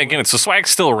has swag in it. So swag's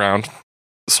still around.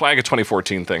 Swag a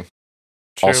 2014 thing.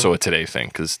 True. Also a today thing,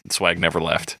 because swag never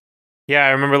left. Yeah,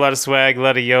 I remember a lot of swag, a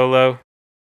lot of YOLO.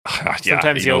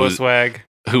 Sometimes YOLO swag.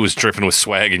 Who was dripping with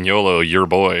swag and YOLO? Your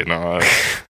boy. No.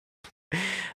 I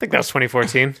think that was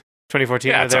 2014.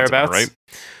 2014 or thereabouts.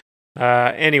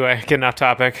 Right. Anyway, getting off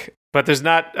topic. But there's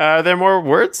not, are there more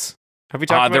words? Have we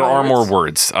talked about there are more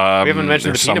words. We haven't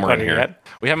mentioned the peanut butter yet.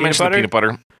 We haven't mentioned the peanut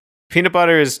butter. Peanut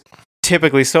butter is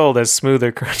typically sold as smooth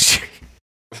or crunchy.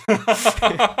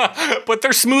 But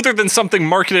they're smoother than something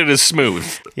marketed as smooth.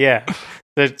 Yeah.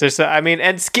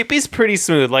 And Skippy's pretty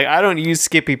smooth. Like, I don't use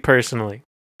Skippy personally.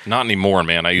 Not anymore,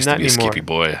 man. I used to be a Skippy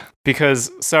boy.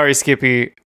 Because, sorry,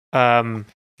 Skippy.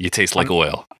 You taste like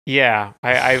oil. Yeah.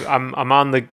 I'm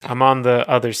on the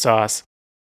other sauce.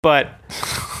 But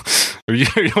are you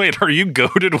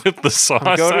goated with the sauce?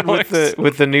 I'm goated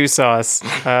with the new sauce.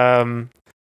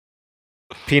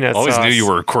 Peanut Always sauce. knew you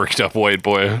were a quirked up white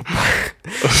boy.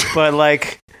 But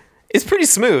like, it's pretty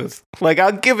smooth. Like,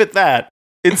 I'll give it that.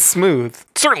 It's smooth.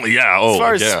 Certainly, yeah. As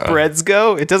far as spreads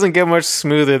go, it doesn't get much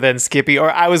smoother than Skippy. Or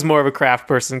I was more of a craft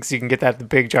person because you can get that at the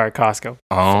big jar at Costco.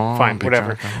 Oh, fine,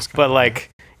 whatever. But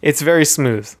like, it's very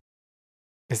smooth.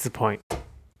 Is the point.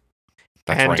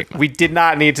 That's and right. we did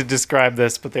not need to describe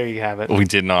this, but there you have it. We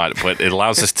did not, but it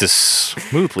allows us to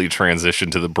smoothly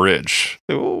transition to the bridge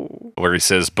Ooh. where he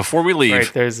says, before we leave,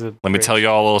 Right, there's a let me tell you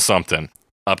all a little something.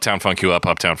 Uptown funk you up,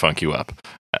 uptown funk you up.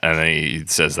 And then he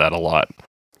says that a lot.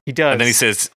 He does. And then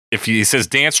he says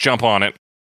dance, jump on it,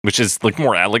 which is like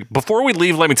more like before we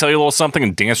leave, let me tell you a little something,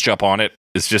 and dance, jump on it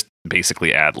is just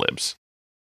basically ad libs.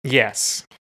 Yes.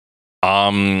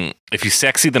 If you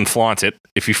sexy, then flaunt it.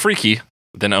 If you freaky,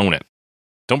 then own it.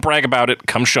 Don't brag about it.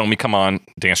 Come show me. Come on,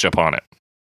 dance, jump on it.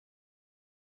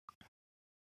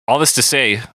 All this to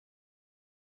say,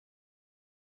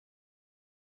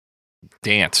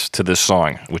 dance to this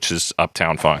song, which is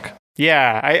Uptown Funk.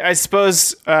 Yeah, I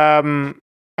suppose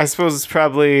it's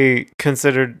probably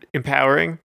considered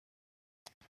empowering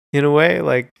in a way.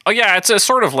 Like, Oh yeah, it's a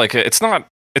sort of like it's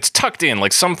tucked in.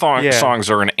 Like some songs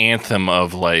are an anthem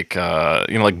of like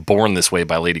like "Born This Way"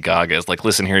 by Lady Gaga. It's like,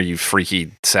 listen here, you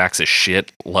freaky sacks of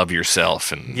shit, love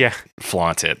yourself and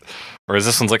flaunt it. Whereas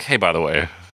this one's like, hey, by the way,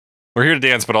 we're here to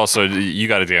dance, but also you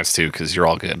got to dance too because you're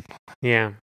all good.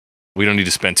 Yeah. We don't need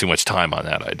to spend too much time on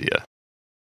that idea.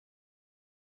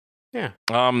 Yeah.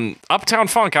 Uptown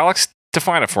Funk, Alex,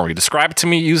 define it for me. Describe it to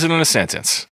me. Use it in a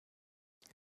sentence.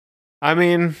 I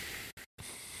mean,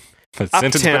 The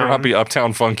sentence better not be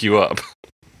Uptown Funk you up.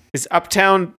 is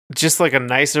Uptown just like a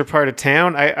nicer part of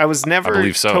town? I was never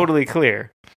believe so. totally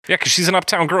clear. Yeah, because she's an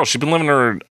uptown girl. She's been living in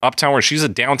her uptown where she's a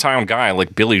downtown guy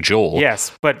like Billy Joel.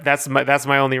 Yes, but that's my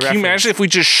only reference. Can you imagine if we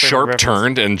just sharp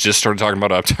turned and just started talking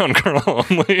about Uptown Girl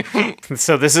only?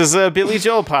 So this is a Billy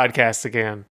Joel podcast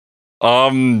again.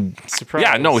 Surprise.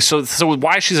 Yeah, no. So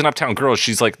why she's an uptown girl?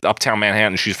 She's like uptown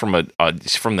Manhattan. She's from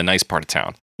the nice part of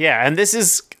town. Yeah, and this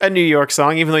is a New York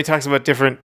song, even though he talks about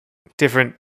different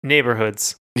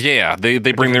neighborhoods. Yeah, they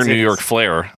bring their New York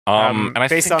flair. And I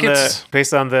think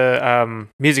based on the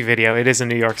music video, it is a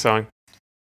New York song.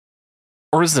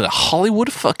 Or is it a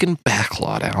Hollywood fucking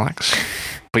backlot, Alex?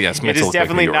 But yes, it is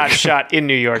definitely not shot in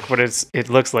New York, but it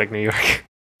looks like New York.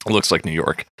 It looks like New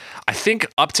York. I think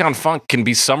Uptown Funk can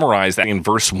be summarized in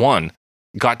verse 1.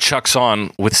 Got Chucks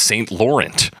on with St.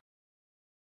 Laurent.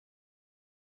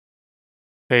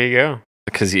 There you go.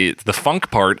 Because the funk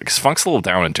part, because funk's a little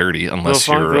down and dirty, unless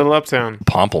you're little uptown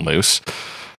Pomplamoose.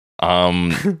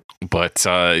 But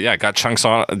got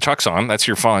Chucks on. That's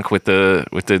your funk with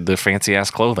the fancy ass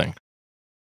clothing.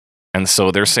 And so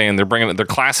they're saying they're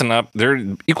classing up. They're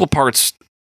equal parts,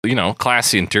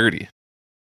 classy and dirty.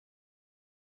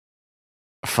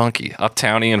 Funky,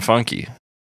 uptowny and funky,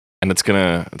 and it's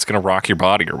gonna rock your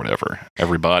body or whatever.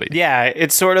 Everybody. Yeah,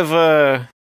 it's sort of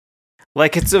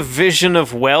it's a vision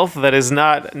of wealth that is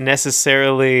not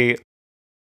necessarily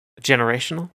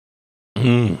generational.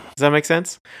 Does that make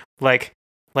sense? Like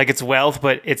it's wealth,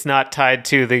 but it's not tied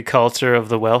to the culture of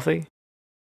the wealthy.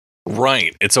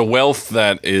 Right. It's a wealth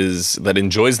that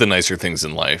enjoys the nicer things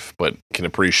in life, but can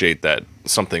appreciate that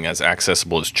something as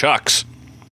accessible as Chucks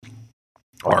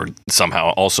or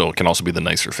somehow can also be the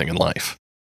nicer thing in life.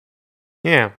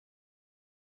 Yeah.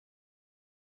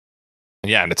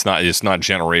 Yeah, and it's not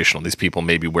generational. These people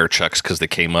maybe wear Chucks because they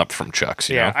came up from Chucks.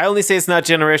 You know? I only say it's not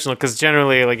generational because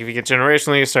generally, like if you get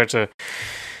generational, you start to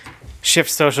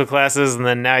shift social classes, and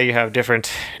then now you have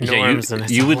different norms.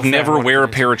 You would never wear a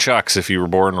pair of Chucks if you were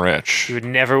born rich. You would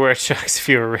never wear Chucks if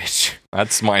you were rich.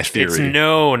 That's my theory. It's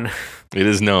known. It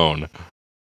is known.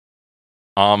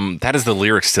 That is the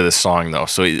lyrics to this song, though.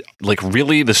 So,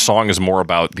 really, the song is more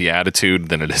about the attitude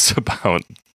than it is about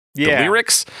the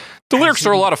lyrics. The lyrics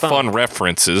are a lot of fun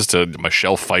references to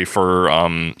Michelle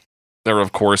Pfeiffer. There are,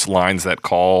 of course, lines that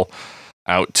call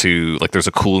out to, like, there's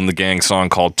a Kool and the Gang song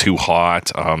called Too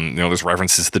Hot. There's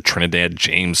references to the Trinidad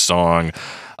James song.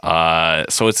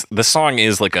 So the song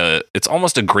is it's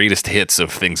almost a greatest hits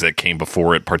of things that came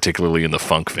before it, particularly in the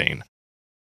funk vein.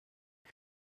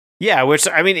 Yeah, which,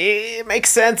 I mean, it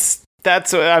makes sense.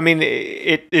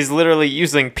 It is literally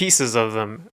using pieces of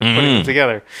them, putting them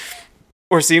together.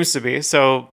 Or seems to be.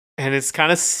 So, and it's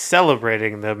kind of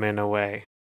celebrating them in a way.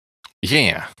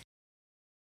 Yeah.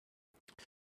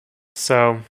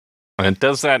 So. And it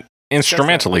does that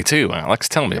instrumentally too, Alex.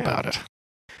 Tell me about it.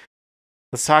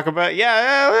 Let's talk about,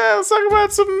 let's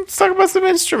talk about some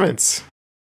instruments.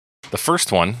 The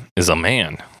first one is a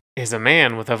man. Is a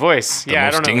man with a voice.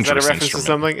 I don't know. Is that a reference to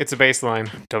something? It's a bass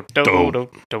line.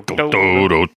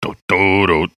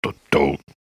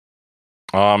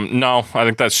 No, I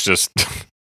think that's just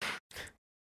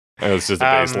it's just a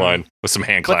bass line with some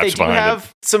hand claps behind it. But they do have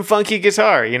some funky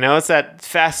guitar, it's that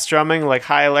fast strumming, like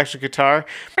high electric guitar.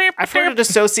 I've heard it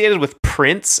associated with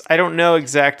Prince. I don't know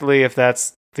exactly if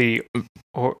that's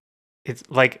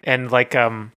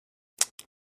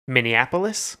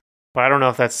Minneapolis. but I don't know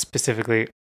if that's specifically.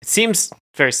 It seems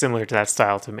very similar to that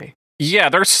style to me. Yeah,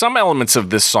 there's some elements of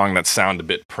this song that sound a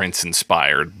bit Prince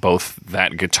inspired. Both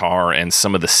that guitar and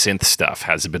some of the synth stuff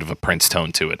has a bit of a Prince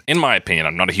tone to it. In my opinion,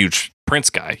 I'm not a huge Prince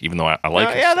guy, even though I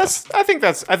like his stuff.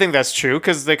 I think that's true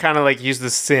because they kind of like use the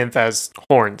synth as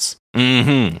horns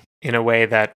Mm-hmm. in a way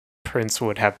that Prince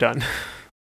would have done.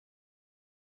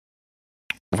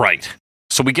 Right.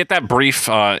 So we get that brief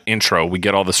intro. We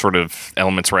get all the sort of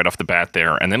elements right off the bat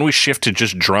there, and then we shift to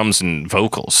just drums and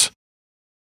vocals.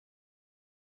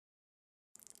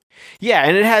 Yeah,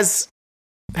 and it has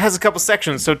a couple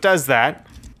sections, so it does that.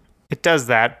 It does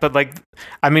that, but like,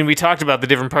 I mean, we talked about the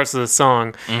different parts of the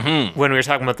song Mm-hmm. when we were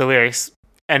talking about the lyrics,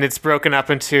 and it's broken up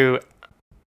into.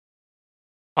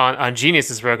 On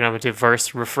Genius, it's broken up into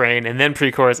verse, refrain, and then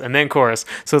pre-chorus, and then chorus.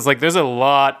 So it's like there's a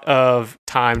lot of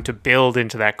time to build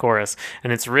into that chorus,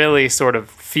 and it's really sort of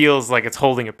feels like it's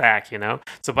holding it back, you know?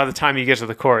 So by the time you get to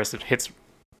the chorus, it hits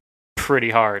pretty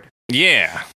hard.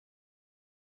 Yeah.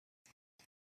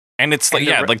 And it's like,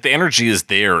 And like the energy is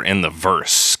there in the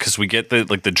verse because we get the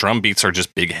drum beats are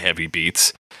just big, heavy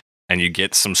beats, and you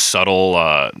get some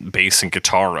subtle bass and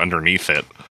guitar underneath it.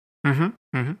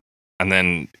 Mm-hmm. Mm-hmm. And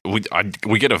then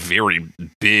we get a very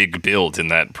big build in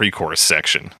that pre-chorus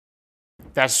section.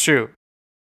 That's true.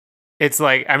 It's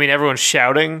like, I mean, everyone's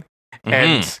shouting,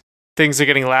 and Mhm. things are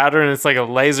getting louder, and it's like a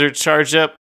laser charge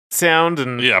up sound,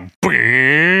 and Yeah.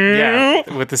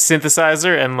 with the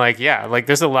synthesizer, and like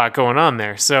there's a lot going on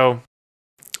there. So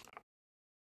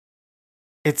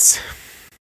it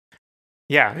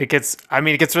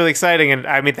gets really exciting, and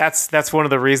I mean that's one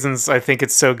of the reasons I think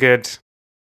it's so good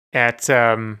at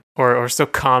or so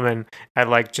common at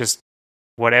like just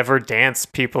whatever dance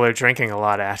people are drinking a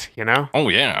lot at, you know? Oh,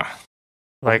 yeah.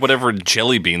 Like Whatever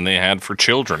jelly bean they had for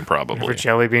children, probably. whatever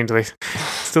jelly bean, do they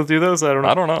still do those? I don't know.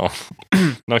 I don't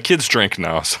know. No, kids drink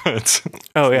now, so it's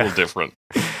Oh a yeah. little different.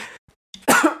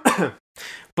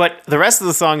 But the rest of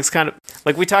the song is kind of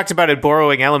like we talked about it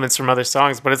borrowing elements from other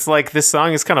songs, but it's like this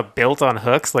song is kind of built on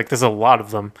hooks. Like there's a lot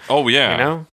of them, Oh, yeah. you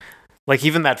know? Like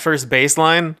even that first bass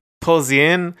line pulls you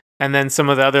in, and then some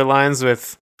of the other lines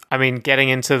with, I mean, getting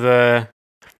into the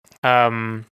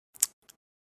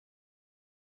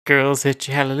girls hit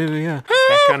you hallelujah,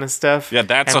 that kind of stuff. Yeah,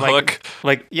 that's And a like- hook.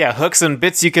 Like yeah, hooks and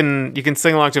bits you can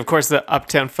sing along to. Of course, the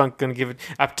Uptown Funk gonna give it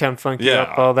Uptown Funk you Yeah.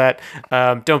 up, all that.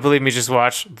 Don't believe me, just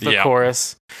watch the Yeah.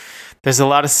 chorus. There's a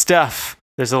lot of stuff.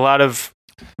 There's a lot of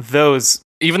those.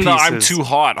 Even though I'm pieces. too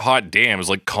hot damn is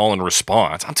like call and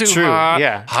response. I'm too True, hot,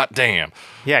 yeah. hot damn.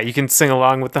 Yeah, you can sing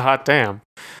along with the hot damn.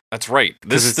 That's right.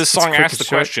 This it's- this it's song quick asks and the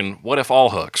short. question, what if all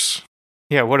hooks?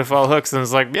 Yeah, what if all hooks? And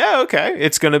it's like, yeah, okay,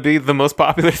 it's gonna be the most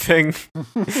popular thing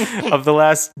of the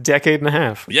last decade and a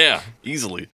half. Yeah,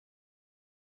 easily.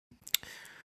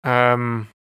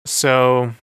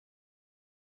 So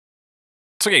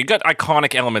So yeah, you got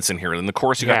iconic elements in here. In the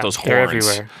chorus, you yeah, got those they're horns.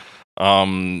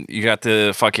 everywhere. You got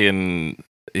the fucking,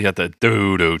 you got the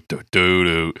do do do do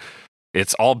do.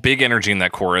 It's all big energy in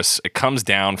that chorus. It comes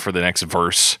down for the next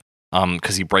verse,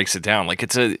 because he breaks it down. Like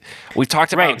we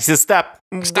talked about. Right, just stop.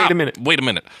 Stop. Wait a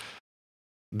minute.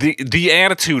 The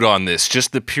attitude on this,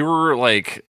 just the pure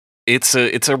like, it's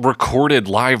a recorded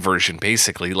live version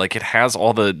basically. Like it has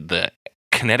all the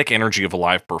kinetic energy of a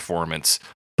live performance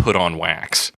put on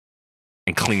wax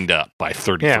and cleaned up by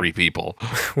 33 people.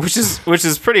 which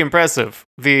is pretty impressive.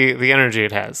 The energy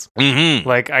it has. Mm-hmm.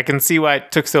 Like I can see why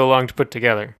it took so long to put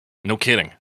together. No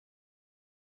kidding.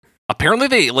 Apparently,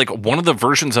 they like one of the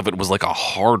versions of it was like a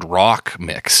hard rock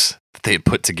mix that they had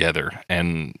put together,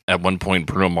 and at one point,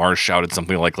 Bruno Mars shouted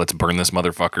something like "Let's burn this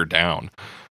motherfucker down."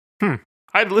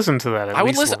 I'd listen to that. I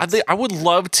would listen. I would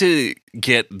love to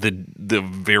get the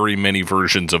very many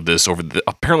versions of this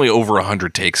apparently over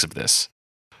 100 takes of this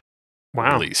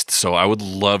Wow. released. So I would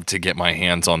love to get my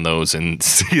hands on those and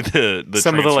see the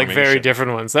Some of the like very transformation.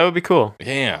 different ones. That would be cool.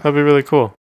 Yeah. That'd be really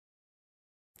cool.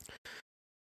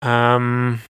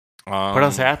 What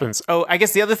else happens? Oh, I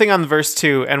guess the other thing on verse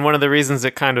 2, and one of the reasons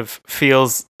it kind of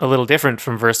feels a little different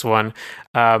from verse 1,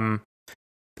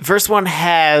 verse 1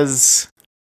 has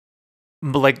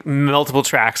like multiple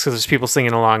tracks because there's people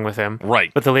singing along with him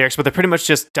Right. with the lyrics, but they're pretty much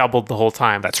just doubled the whole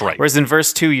time. That's right. Whereas in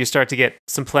verse 2, you start to get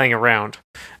some playing around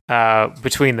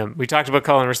between them. We talked about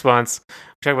call and response. We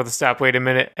talked about the stop, wait a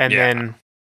minute, and Yeah. then,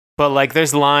 but like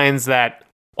there's lines that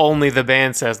only the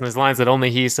band says, and there's lines that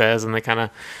only he says, and they kind of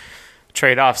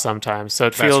trade off sometimes. So it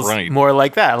That's feels right. more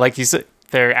like that. Like you said,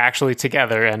 they're actually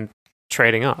together and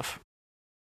trading off.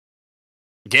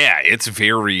 Yeah, it's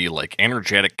very like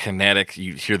energetic, kinetic.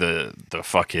 You hear the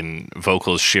fucking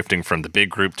vocals shifting from the big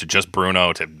group to just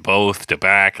Bruno to both to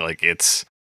back. Like it's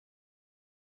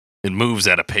It moves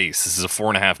at a pace. This is a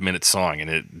 4.5 minute song, and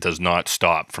it does not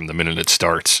stop from the minute it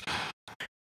starts.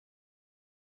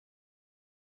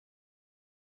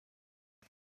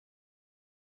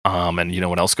 And you know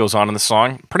what else goes on in the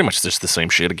song? Pretty much just the same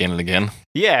shit again and again.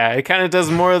 Yeah, it kind of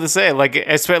does more of the same. Like,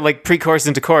 especially like pre-chorus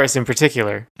into chorus in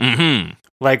particular. Mm-hmm.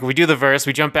 Like, we do the verse,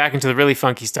 we jump back into the really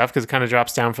funky stuff because it kind of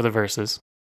drops down for the verses.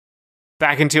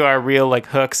 Back into our real like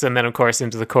hooks, and then of course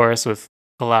into the chorus with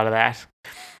a lot of that.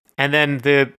 And then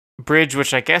the bridge,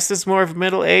 which I guess is more of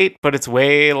middle 8, but it's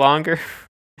way longer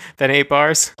than 8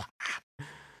 bars.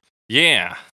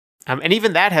 Yeah. And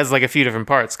even that has like a few different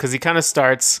parts because he kind of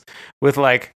starts with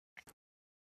like,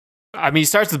 I mean, he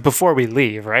starts with before we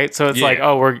leave, right? So it's like,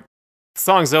 oh, the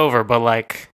song's over, but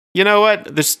like, you know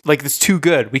what? This too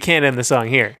good. We can't end the song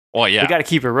here. Well, yeah. We got to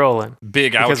keep it rolling.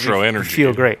 Big outro energy. We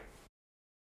feel great.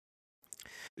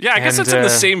 Yeah, I guess it's in the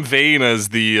same vein as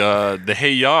the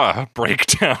Hey Ya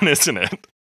breakdown, isn't it?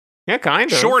 Yeah,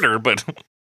 kind of. Shorter, but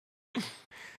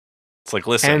it's like,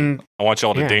 listen, I want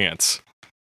y'all to dance.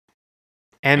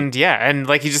 And and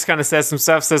like he just kind of says some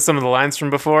stuff, says some of the lines from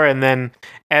before, and then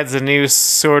adds a new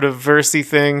sort of versey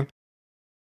thing,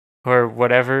 or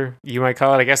whatever you might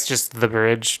call it. I guess just the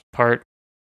bridge part,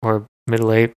 or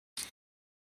middle 8.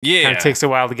 Yeah. Kind of takes a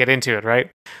while to get into it, right?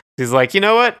 He's like, you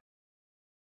know what?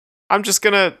 I'm just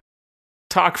going to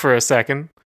talk for a second,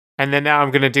 and then now I'm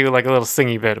going to do like a little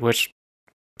singy bit, which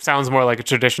sounds more like a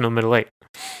traditional middle 8.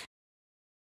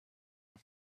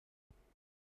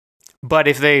 But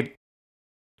if they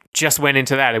just went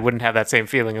into that, it wouldn't have that same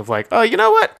feeling of like, oh, you know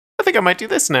what? I think I might do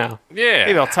this now. Yeah.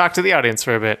 Maybe I'll talk to the audience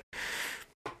for a bit.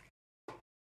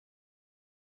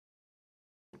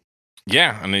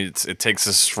 Yeah, I mean, it takes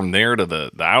us from there to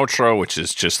the outro, which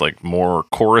is just like more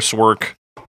chorus work.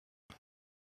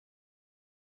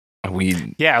 A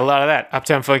lot of that.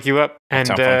 Uptown Funk You Up and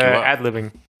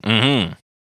ad-libbing. Mm-hmm.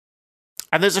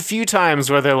 And there's a few times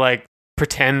where they're like,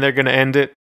 pretend they're going to end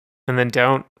it and then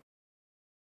don't.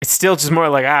 It's still just more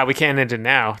like, we can't end it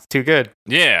now. It's too good.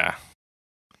 Yeah.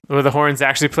 Where the horns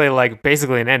actually play like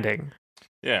basically an ending.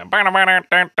 Yeah.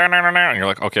 And you're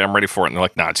like, okay, I'm ready for it. And they're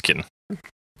like, nah, just kidding. We're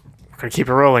going to keep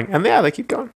it rolling. And yeah, they keep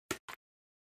going.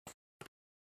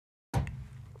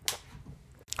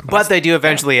 But they do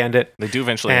eventually end it. They do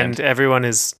eventually end. And everyone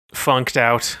is funked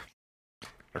out.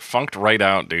 They're funked right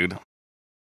out, dude.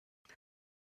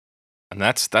 And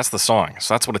that's the song.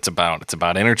 So that's what it's about. It's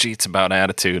about energy. It's about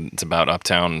attitude. It's about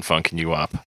Uptown and funking you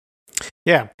up.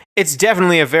 Yeah. It's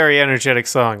definitely a very energetic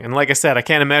song. And like I said, I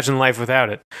can't imagine life without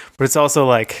it. But it's also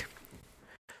like,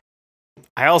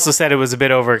 I also said it was a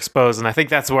bit overexposed. And I think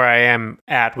that's where I am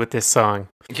at with this song.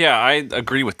 Yeah, I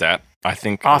agree with that. I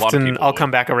think often I'll come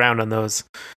back around on those.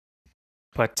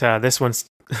 But this one's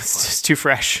just too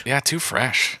fresh. Yeah, too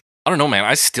fresh. I don't know, man.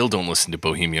 I still don't listen to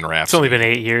Bohemian Rhapsody. It's only been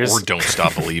 8 years. Or Don't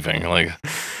Stop Believing. Like,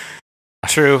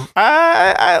 true.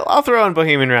 I'll throw on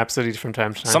Bohemian Rhapsody from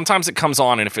time to time. Sometimes it comes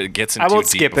on, and if it gets in too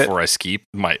deep before I skip.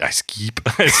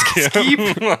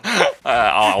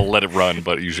 I'll let it run,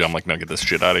 but usually I'm like, no, get this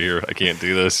shit out of here. I can't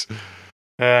do this.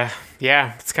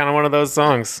 Yeah, it's kind of one of those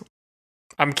songs.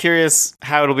 I'm curious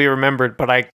how it'll be remembered,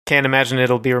 but I can't imagine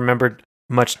it'll be remembered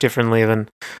much differently than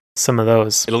some of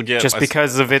those. It'll get just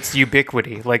because of its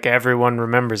ubiquity, like everyone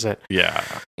remembers it. Yeah.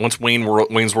 Once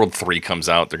Wayne's World 3 comes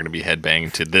out, they're going to be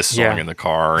headbanging to this song in the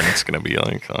car, and it's going to be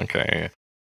like, okay.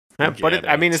 But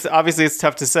it's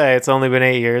tough to say. It's only been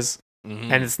 8 years,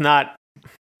 and it's not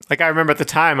like I remember at the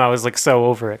time I was like so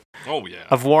over it. Oh yeah,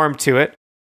 I've warmed to it.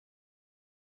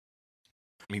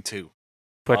 Me too.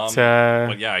 But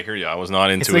yeah, I hear you. I was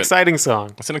not into it. It's an exciting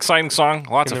song. It's an exciting song.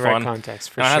 Lots of fun. In the right context,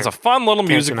 for sure. It has a fun little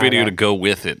music video to go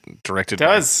with it. Directed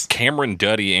by Cameron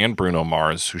Duddy and Bruno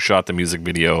Mars, who shot the music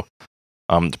video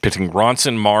depicting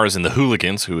Ronson Mars and the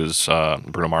Hooligans, who is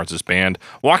Bruno Mars' band,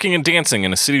 walking and dancing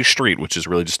in a city street, which is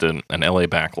really just an LA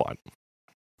backlot.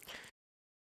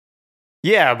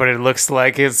 Yeah, but it looks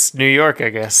like it's New York, I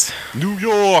guess. New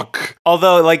York!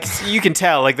 Although, like, you can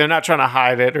tell, like, they're not trying to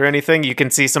hide it or anything. You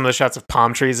can see some of the shots of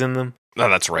palm trees in them. No,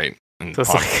 that's right. And so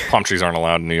palm trees aren't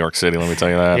allowed in New York City, let me tell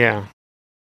you that. Yeah. You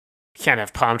can't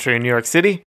have palm tree in New York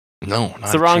City. No, not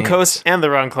it's the wrong coast and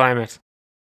the wrong climate.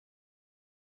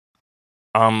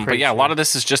 But yeah, a lot of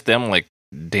this is just them, like,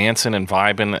 dancing and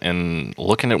vibing and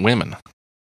looking at women.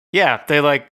 Yeah, they,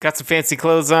 like, got some fancy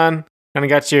clothes on. Kind of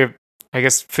got your, I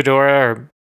guess, fedora, or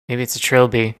maybe it's a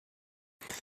trilby.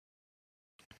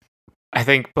 I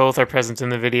think both are present in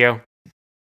the video.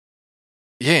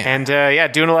 Yeah.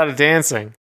 And, doing a lot of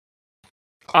dancing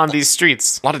on these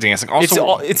streets. A lot of dancing.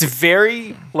 Also, it's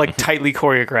very, like, tightly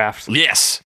choreographed.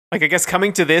 Yes. Like, I guess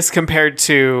coming to this compared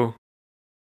to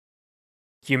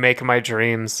You Make My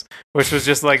Dreams, which was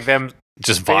just like them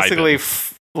Just basically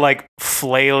vibing. like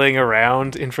flailing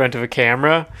around in front of a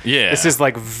camera. Yeah. This is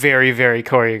like very, very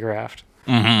choreographed.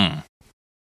 Mm-hmm.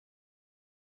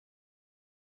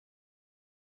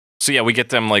 So yeah, we get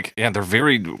them like, yeah, they're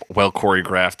very well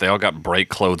choreographed. They all got bright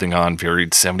clothing on, very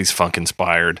 70s funk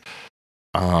inspired.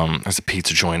 There's a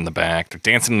pizza joint in the back. They're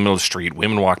dancing in the middle of the street.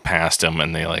 Women walk past them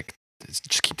and they like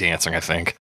just keep dancing, I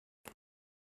think.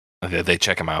 They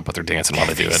check them out, but they're dancing while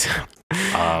they do it.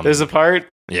 There's a part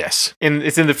Yes.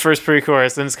 it's in the first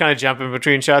pre-chorus, and it's kind of jumping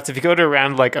between shots. If you go to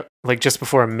around like just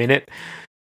before a minute,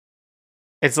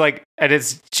 it's like, and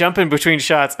it's jumping between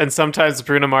shots, and sometimes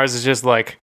Bruno Mars is just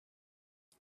like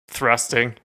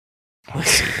thrusting.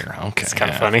 Let's see here. Okay. It's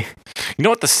kind of funny. You know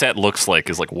what the set looks like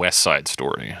is like West Side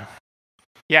Story.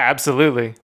 Yeah,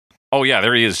 absolutely. Oh yeah,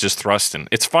 there he is, just thrusting.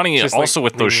 It's funny Just, also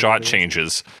like, with those leaning shot over.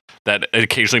 changes that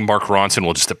occasionally Mark Ronson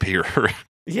will just appear.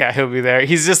 Yeah, he'll be there.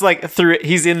 He's just like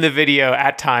he's in the video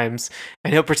at times,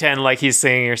 and he'll pretend like he's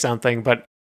singing or something, but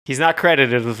he's not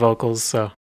credited with vocals.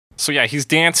 So So yeah, he's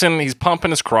dancing, he's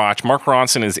pumping his crotch. Mark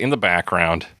Ronson is in the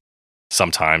background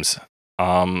sometimes.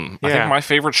 I Yeah. think my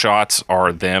favorite shots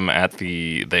are them at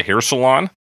the hair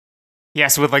salon.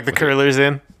 yes, with like the curlers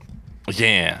in.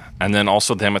 Yeah, and then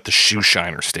also them at the shoe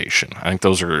shiner station. I think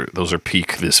those are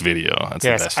peak this video. That's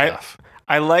Yes, the best stuff.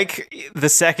 I like the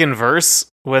second verse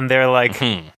when they're like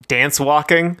Mhm. dance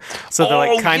walking, so they're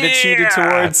Oh, like kind of yeah! cheated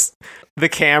towards the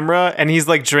camera, and he's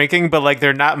like drinking, but like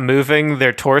they're not moving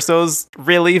their torsos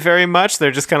really very much.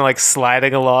 They're just kind of like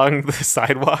sliding along the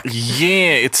sidewalk.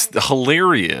 Yeah, it's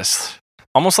hilarious.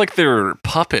 Almost like they're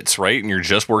puppets, right? And you're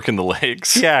just working the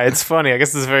legs. Yeah, it's funny. I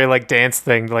guess it's a very like dance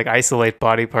thing to like isolate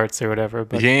body parts or whatever.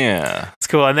 But Yeah. it's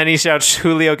cool. And then he shouts,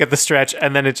 "Julio, get the stretch!"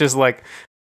 And then it just like,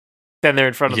 then they're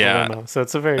in front of Yeah. the limo. So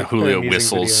it's a very Julio very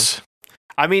amusing whistles. video.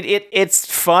 I mean, it's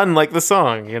fun like the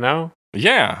song, you know.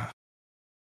 Yeah.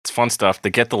 It's fun stuff. They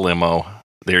get the limo.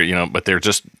 They're, but they're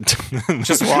just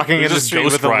Just walking they're in the just street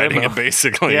ghost with the riding limo. it,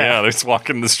 basically. Yeah. Yeah, they're just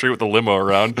walking in the street with the limo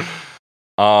around.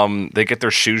 They get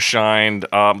their shoes shined.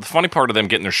 The funny part of them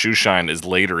getting their shoes shined is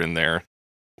later in there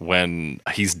when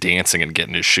he's dancing and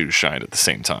getting his shoes shined at the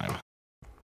same time.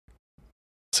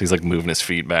 So he's like moving his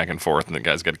feet back and forth, and the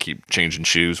guy's got to keep changing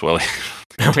shoes while he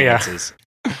Oh, yeah. dances.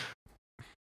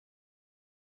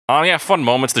 Yeah, fun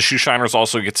moments. The shoe shiners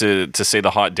also get to say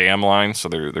the hot damn line, so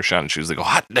they're shining shoes. They go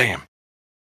hot damn.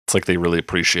 It's like they really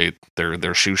appreciate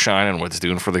their shoe shine and what it's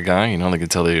doing for the guy. You know, they can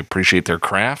tell they appreciate their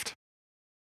craft.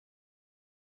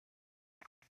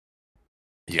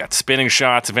 You got spinning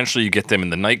shots. Eventually, you get them in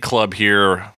the nightclub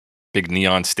here. Big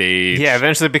neon stage. Yeah,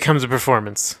 eventually it becomes a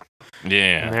performance. And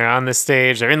Yeah. they're on this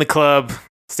stage. They're in the club.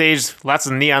 Stage, lots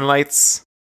of neon lights.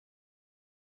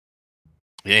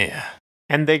 Yeah.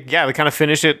 And they kind of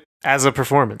finish it as a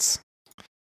performance.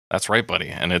 That's right, buddy.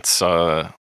 And it's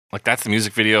like that's the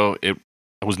music video. It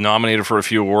was nominated for a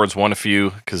few awards, won a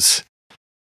few, because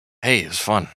hey, it was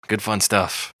fun. Good fun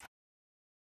stuff.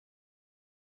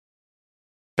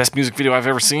 Best music video I've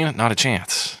ever seen? Not a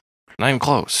chance. Not even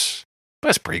close. But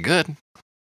it's pretty good.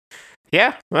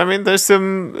 Yeah, I mean, there's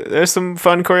some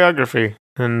fun choreography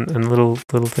and little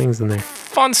things in there.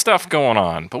 Fun stuff going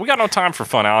on. But we got no time for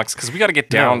fun, Alex, because we got to get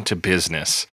down No. to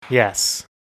business. Yes,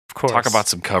 of course. Talk about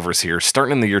some covers here,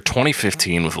 starting in the year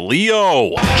 2015 with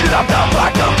Leo. Get up now,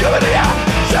 back up, give it here.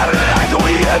 Saturday night, the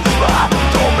weekend is back.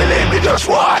 Don't believe me, just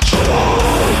watch.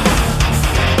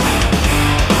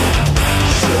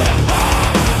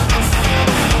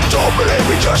 Don't believe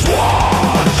me, just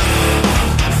watch.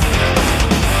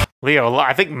 Leo.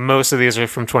 I think most of these are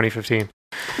from 2015.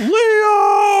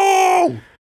 Leo!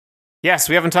 Yes,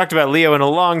 we haven't talked about Leo in a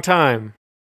long time.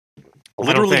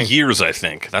 Literally think. years, I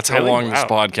think. That's how Really? long this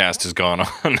Wow. podcast has gone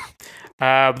on.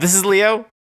 This is Leo.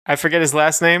 I forget his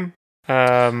last name.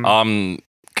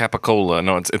 Capicola.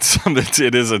 No,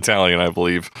 it is Italian, I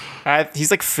believe. He's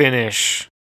like Finnish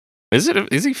Is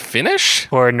he Finnish?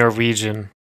 or Norwegian.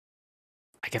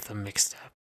 I get them mixed up.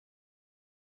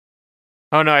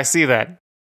 Oh no, I see that.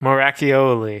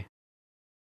 Moracchioli.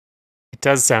 It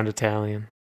does sound Italian.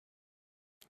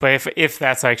 But if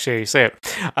that's actually how you say it.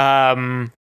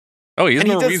 Oh, he's And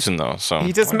he does- Norwegian though, so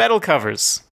He does metal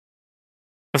covers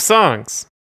of songs.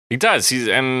 He does.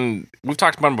 And we've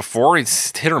talked about him before.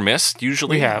 He's hit or miss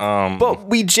usually. We have. Um, But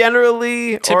we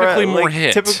generally Typically more like,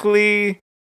 hit. Typically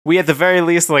we at the very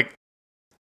least like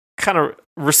kind of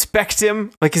respect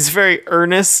him. Like he's very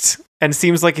earnest and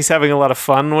seems like he's having a lot of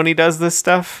fun when he does this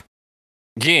stuff.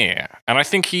 yeah, and I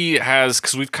think he has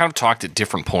because we've kind of talked at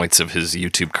different points of his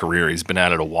YouTube career. He's been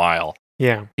at it a while.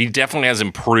 Yeah. He definitely has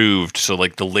improved. So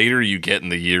like the later you get in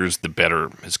the years, the better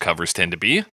his covers tend to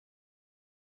be.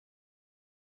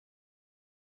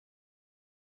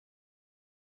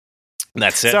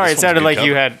 That's it. Sorry, This it one's a sounded good like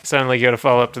you cover. had a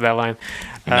follow up to that line.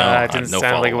 No, it didn't no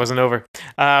sound like it follow-up. wasn't over.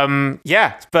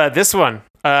 But this one,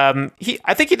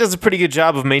 I think he does a pretty good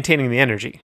job of maintaining the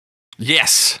energy.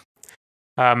 Yes.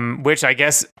 Which I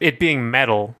guess it being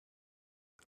metal,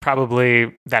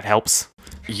 probably that helps.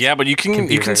 Yeah, but you can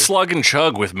Computer. slug and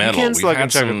chug with metal. You can We've slug had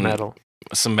and chug with metal.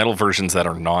 some metal versions that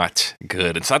are not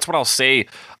good. And so that's what I'll say.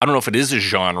 I don't know if it is a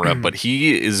genre, but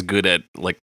he is good at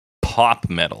like pop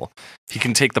metal. He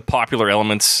can take the popular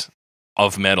elements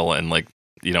of metal and like,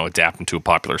 you know, adapt them to a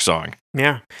popular song.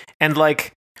 Yeah. And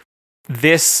like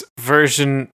this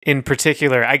version in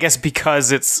particular, I guess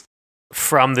because it's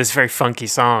from this very funky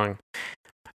song,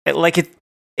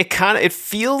 it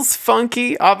feels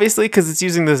funky, obviously, because it's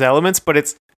using those elements, but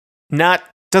it's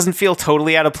doesn't feel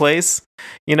totally out of place,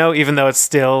 you know, even though it's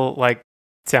still like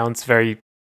sounds very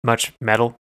much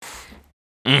metal.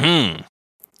 Mm-hmm.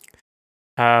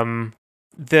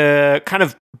 The kind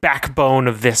of backbone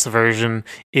of this version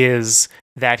is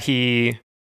that he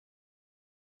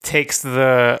takes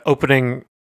the opening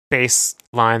bass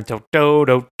line do do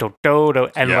do do do do,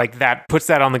 and like that puts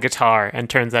that on the guitar and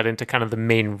turns that into kind of the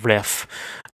main riff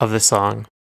of the song.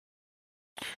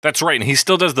 That's right, and he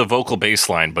still does the vocal bass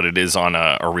line, but it is on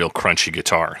a real crunchy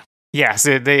guitar. Yes,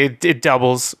 it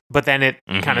doubles, but then it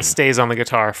kind of stays on the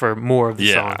guitar for more of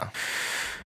the song.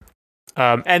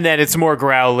 And then it's more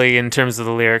growly in terms of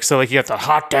the lyrics. So like you got the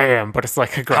hot damn, but it's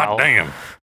like a growl. Hot damn.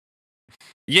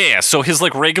 Yeah, so his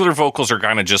like regular vocals are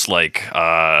kind of just like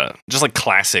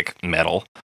classic metal.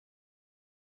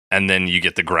 And then you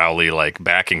get the growly like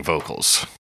backing vocals.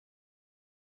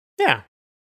 Yeah.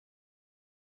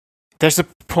 There's a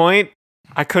point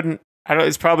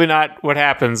it's probably not what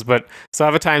happens, but so I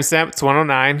have a timestamp. It's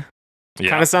 109. Yeah.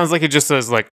 Kind of sounds like it just says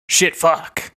like shit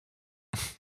fuck.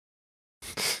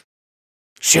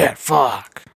 Shit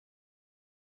fuck.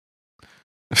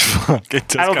 I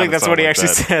don't think that's what he actually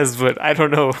says, but I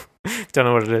don't know. Don't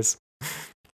know what it is.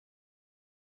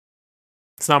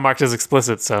 It's not marked as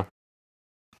explicit, so.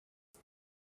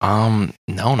 No,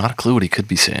 not a clue what he could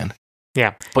be saying.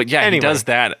 Yeah. But yeah, anyway. He does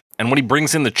that. And when he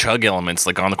brings in the chug elements,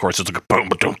 like on the chorus, it's like a boom,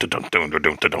 like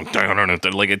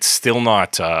it's still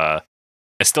not.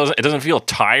 It doesn't feel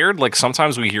tired. Like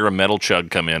sometimes we hear a metal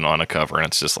chug come in on a cover, and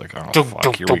it's just like, oh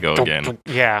fuck, here we go again.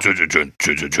 Yeah,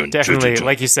 definitely.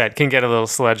 Like you said, can get a little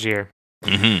sludgier.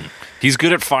 Mm-hmm. He's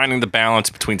good at finding the balance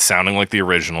between sounding like the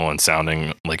original and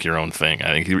sounding like your own thing.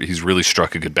 I think he's really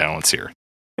struck a good balance here.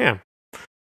 Yeah.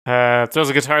 Throws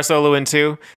a guitar solo in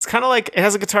too. It's kind of like it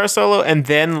has a guitar solo and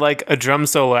then like a drum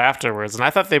solo afterwards, and I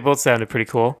thought they both sounded pretty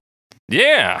cool.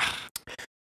 Yeah.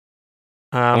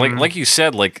 Like you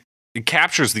said, like it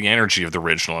captures the energy of the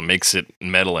original and makes it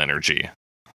metal energy.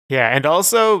 Yeah, and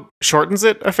also shortens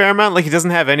it a fair amount. Like he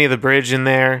doesn't have any of the bridge in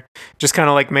there. Just kind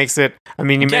of like makes it. I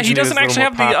mean, he doesn't actually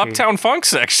have the Uptown Funk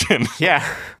section. Yeah.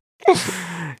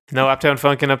 No Uptown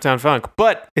Funk and Uptown Funk,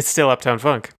 but it's still Uptown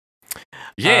Funk.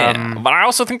 Yeah, but I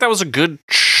also think that was a good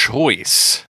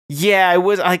choice. Yeah, it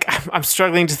was like I'm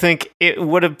struggling to think it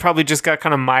would have probably just got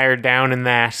kind of mired down in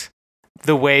that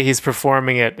the way he's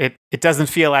performing it. It doesn't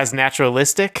feel as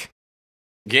naturalistic.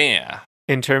 Yeah.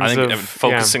 In terms of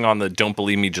focusing on the "Don't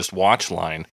Believe Me, Just Watch"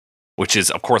 line, which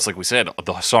is, of course, like we said,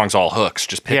 the song's all hooks.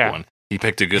 Just pick one. He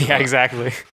picked a good one. Yeah,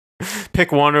 exactly.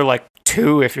 Pick one or like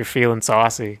two if you're feeling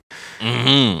saucy.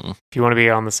 Mm-hmm. If you want to be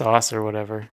on the sauce or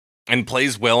whatever. And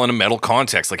plays well in a metal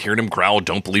context. Like hearing him growl,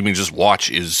 "Don't believe me, just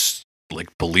watch" is like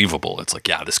believable. It's like,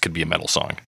 yeah, this could be a metal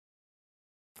song.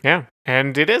 Yeah,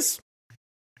 and it is.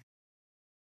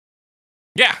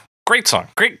 Yeah, great song.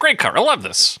 Great cover. I love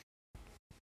this.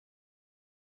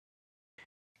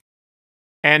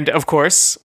 And of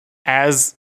course,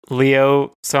 as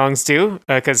Leo songs do,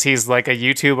 because he's like a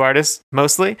YouTube artist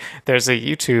mostly, there's a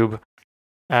YouTube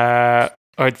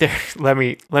let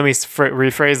me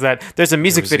rephrase that. There's a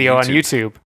music video on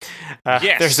YouTube.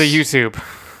 Yes. There's a YouTube.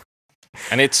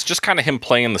 And it's just kind of him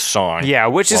playing the song. Yeah,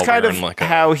 which is kind of like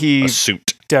how he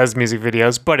suit. Does music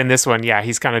videos. But in this one, yeah,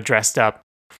 he's kind of dressed up.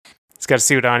 He's got a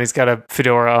suit on. He's got a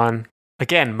fedora on.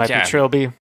 Again, might be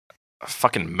Trilby. A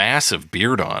fucking massive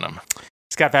beard on him.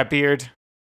 He's got that beard.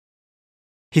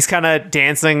 He's kind of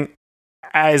dancing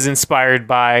as inspired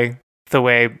by the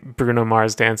way Bruno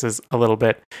Mars dances a little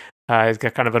bit. He's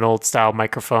got kind of an old style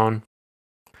microphone.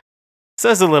 So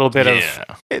there's a little bit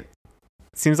of it.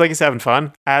 Seems like he's having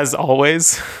fun, as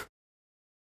always.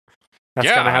 That's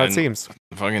kind of how it seems.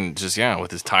 Fucking just,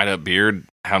 with his tied up beard,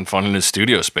 having fun in his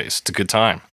studio space. It's a good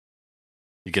time.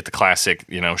 You get the classic,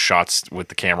 shots with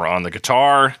the camera on the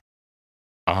guitar.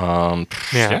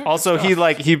 Also,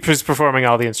 he's performing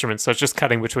all the instruments, so it's just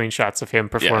cutting between shots of him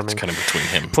performing. Yeah, it's cutting between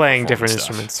him playing different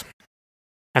instruments.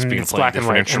 And Speaking of it's playing black and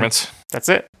different white. instruments, And that's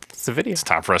it. It's the video. it's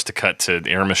time for us to cut to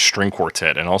Aramis String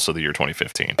Quartet and also the year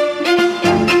 2015.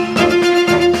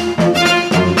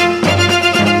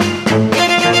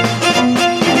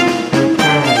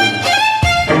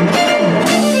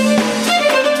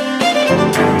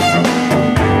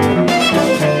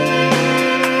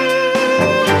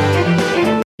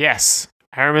 Yes,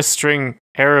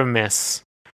 Aramis.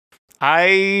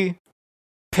 I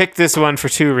picked this one for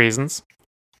two reasons.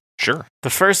 Sure. The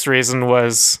first reason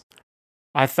was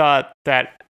I thought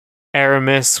that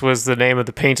Aramis was the name of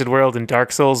the painted world in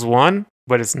Dark Souls 1,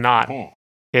 but it's not.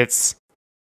 It's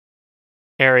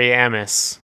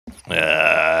Ariamis,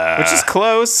 which is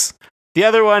close. The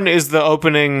other one is the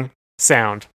opening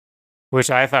sound,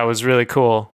 which I thought was really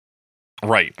cool.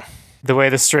 Right. The way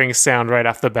the strings sound right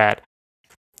off the bat.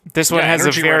 This one has a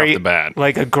energy right very off the bat.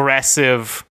 like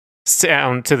aggressive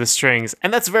sound to the strings,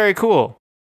 and that's very cool.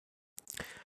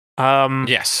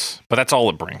 Yes, but that's all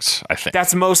it brings, I think.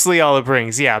 That's mostly all it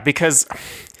brings, yeah, because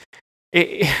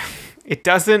it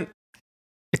doesn't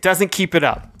keep it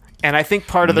up, and I think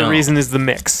part of the reason is the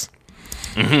mix.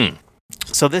 Mm-hmm.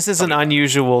 So this is an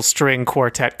unusual string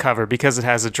quartet cover because it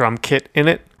has a drum kit in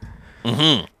it.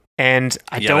 Mm-hmm. And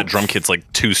that drum kit's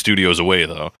like 2 studios away,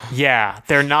 though. Yeah,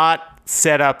 they're not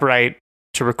set up right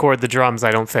to record the drums, I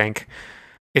don't think.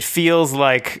 It feels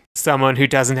like someone who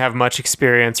doesn't have much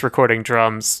experience recording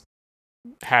drums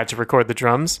had to record the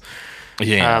drums.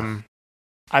 Yeah.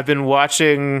 I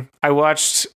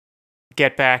watched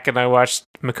Get Back and I watched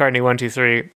McCartney 1, 2,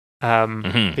 3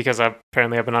 because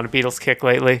apparently I've been on a Beatles kick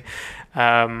lately.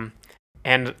 And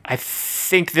I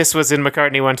think this was in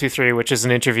McCartney 1, 2, 3, which is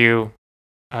an interview.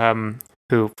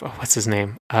 What's his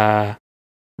name?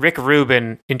 Rick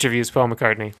Rubin interviews Paul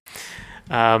McCartney.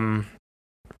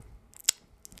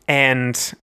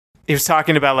 And he was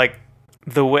talking about like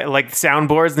the way, like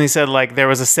soundboards, and he said like there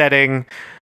was a setting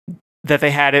that they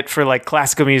had it for like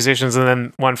classical musicians and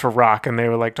then one for rock, and they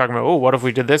were like talking about, oh, what if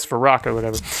we did this for rock or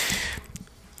whatever.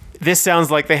 This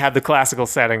sounds like they had the classical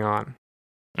setting on.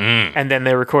 And then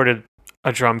they recorded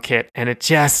a drum kit, and it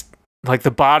just like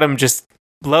the bottom just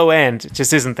low end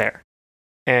just isn't there.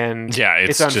 And yeah,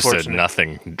 it's just a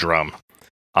nothing drum.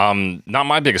 Not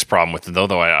my biggest problem with it,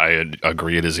 though I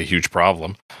agree it is a huge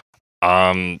problem.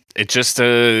 It just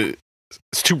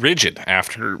it's too rigid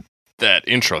after that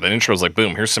intro. That intro is like,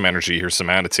 boom, here's some energy, here's some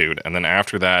attitude, and then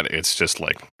after that, it's just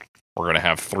like we're gonna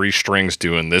have 3 strings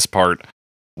doing this part,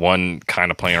 one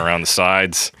kind of playing around the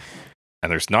sides,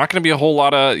 and there's not gonna be a whole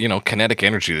lot of kinetic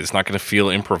energy. It's not gonna feel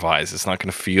improvised. It's not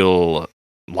gonna feel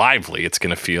lively. It's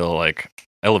gonna feel like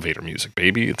elevator music,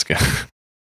 baby. It's gonna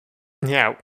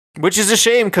yeah, which is a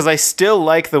shame because I still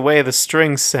like the way the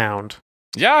strings sound.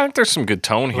 Yeah, I think there's some good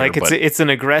tone here. Like it's an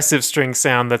aggressive string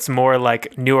sound that's more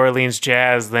like New Orleans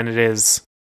jazz than it is.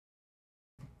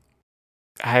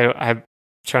 I'm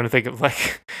trying to think of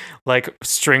like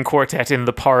string quartet in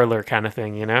the parlor kind of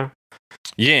thing,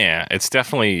 Yeah, it's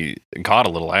definitely got a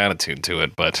little attitude to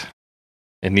it, but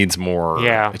it needs more.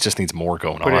 Yeah, it just needs more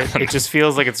going on. It just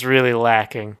feels like it's really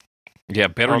lacking. Yeah,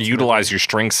 better utilize your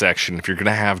string section. If you're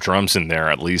gonna have drums in there,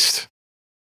 at least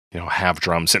have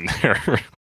drums in there.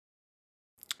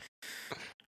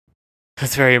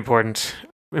 That's very important.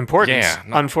 Yeah,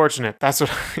 unfortunate. That's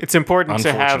what it's important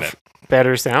to have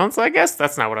better sounds. I guess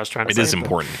that's not what I was trying to say. It is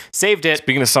important. Saved it.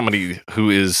 Speaking of somebody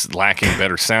who is lacking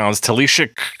better sounds,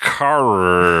 Talisha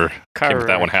Carrer came with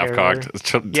that one half cocked.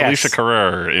 Talisha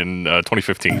Carrer in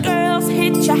 2015. Girls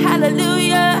hit your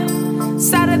hallelujah.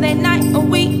 Saturday night and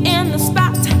we in the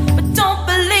spot, but don't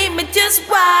believe me, just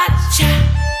watch.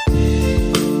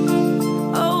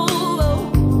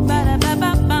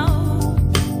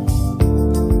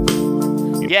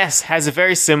 Yes, has a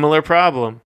very similar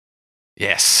problem.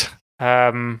 Yes.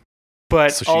 But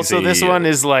so also this one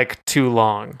is like too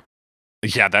long.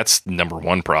 Yeah, that's number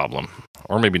 1 problem.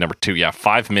 Or maybe number 2. Yeah,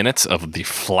 5 minutes of the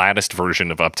flattest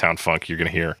version of Uptown Funk you're going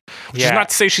to hear. Which is not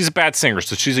to say she's a bad singer.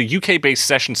 So she's a UK-based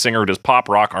session singer who does pop,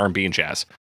 rock, R&B, and jazz.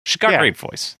 She's got a great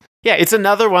voice. Yeah, it's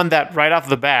another one that right off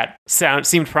the bat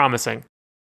seemed promising.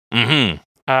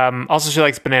 Mm-hmm. Also, she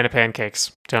likes banana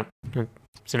pancakes.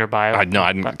 It's in her bio. I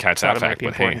didn't catch that fact, but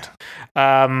important.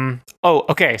 Hey.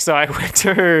 Okay. So I went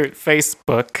to her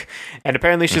Facebook, and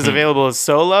apparently she's available as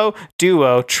solo,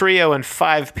 duo, trio, and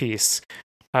 5-piece,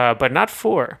 but not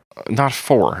 4. Not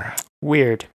 4.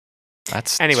 Weird.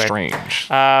 That's strange.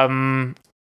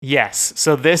 Yes.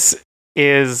 So this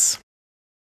is.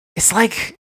 It's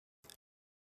like.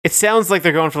 It sounds like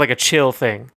they're going for like a chill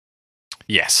thing.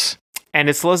 Yes. And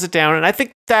it slows it down, and I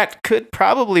think that could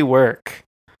probably work.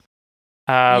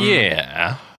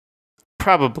 Yeah.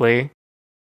 Probably.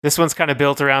 This one's kind of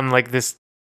built around like this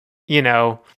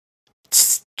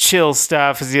chill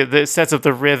stuff. It sets up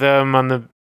the rhythm on the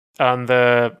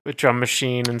drum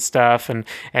machine and stuff, and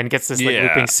gets this like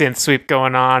looping synth sweep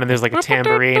going on, and there's like a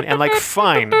tambourine, and like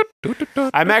fine.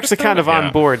 I'm actually kind of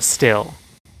on board still.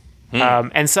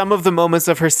 And some of the moments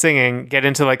of her singing get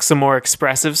into like some more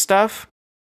expressive stuff,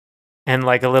 and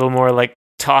like a little more like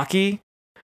talky.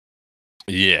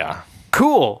 Yeah.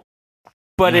 Cool.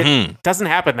 But it doesn't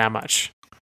happen that much.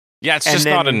 Yeah, it's just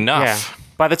not enough. Yeah.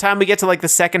 By the time we get to like the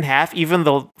second half, even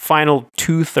the final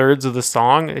 2/3 of the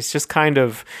song, it's just kind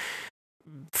of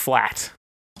flat.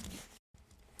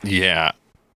 Yeah.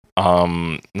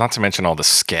 Not to mention all the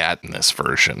scat in this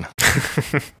version.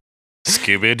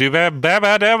 Scooby Doo I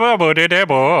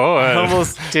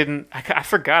almost didn't. I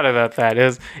forgot about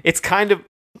that. It's kind of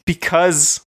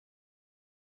because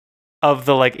of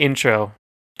the like intro.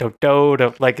 Do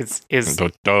like it's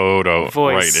voice.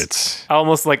 Right, it's I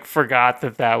almost like forgot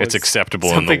that was it's acceptable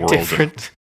in the world.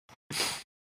 Different.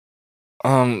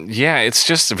 Yeah, it's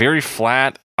just very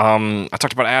flat. I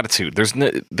talked about attitude.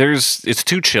 It's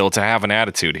too chill to have an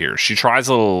attitude here. She tries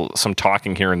some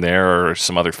talking here and there or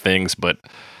some other things, but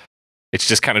it's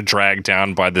just kind of dragged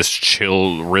down by this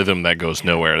chill rhythm that goes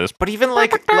nowhere. But even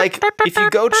like if you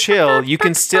go chill, you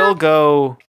can still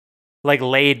go like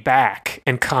laid back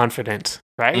and confident,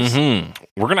 right? Mm-hmm.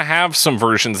 We're gonna have some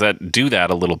versions that do that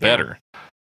a little better,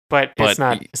 but it's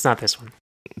not this one.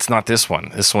 It's not this one.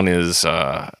 This one is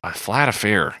a flat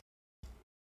affair.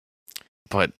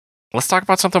 But let's talk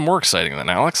about something more exciting then,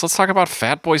 Alex. Let's talk about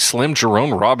Fatboy Slim,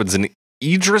 Jerome Robbins, and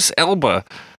Idris Elba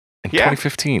in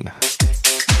 2015.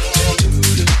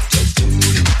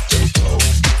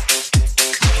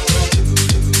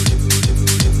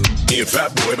 Me and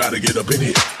Fat Boy about to get up in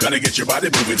it. Gotta get your body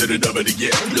moving to the dub of the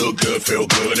year. Look good, feel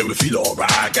good, and we feel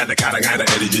alright. Got the kind of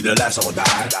energy that lasts all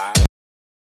night.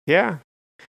 Yeah.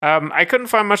 I couldn't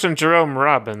find much on Jerome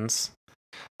Robbins.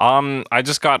 I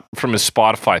just got from his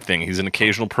Spotify thing. He's an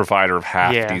occasional provider of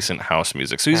half-decent house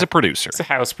music. So he's a producer. He's a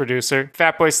house producer.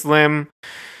 Fatboy Slim,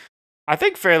 I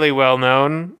think fairly well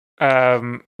known.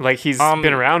 Like he's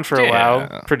been around for a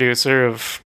while. Producer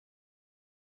of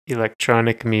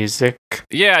electronic music.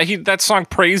 Yeah, that song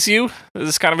 "Praise You"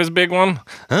 is kind of his big one.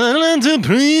 I like to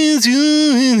praise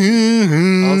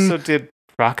you. Also did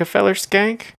Rockefeller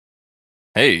Skank.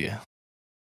 Hey,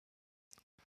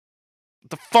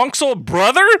 the Funk Soul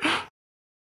Brother.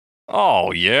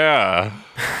 Oh yeah,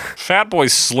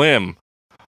 Fatboy Slim,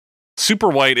 super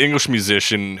white English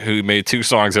musician who made 2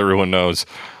 songs everyone knows.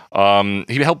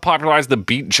 He helped popularize the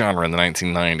beat genre in the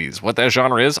 1990s. What that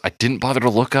genre is, I didn't bother to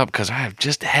look up because I have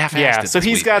just half-assed it. Yeah, so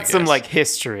he's got some like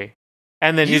history,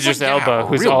 and then Idris Elba,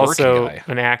 who's also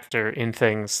an actor in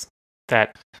things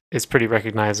that is pretty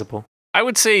recognizable. I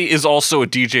would say is also a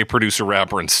DJ, producer,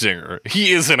 rapper, and singer.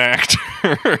 He is an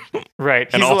actor, right?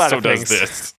 He's and a lot also of does things.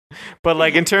 this. But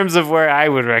like in terms of where I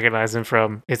would recognize him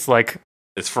from, it's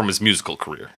from his musical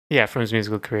career. Yeah, from his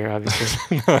musical career,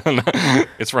 obviously.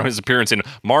 It's from his appearance in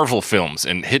Marvel films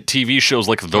and hit TV shows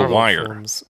like The Marvel Wire.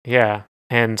 Films. Yeah,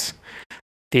 and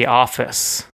The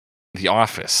Office. The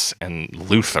Office and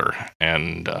Luther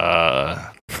and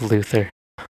Luther.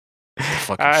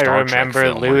 I remember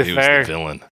film where he was Luther. the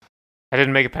villain. I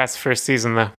didn't make it past the first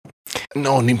season though.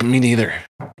 No, me neither.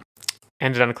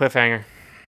 Ended on a cliffhanger.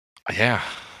 Yeah.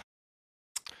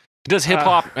 He does hip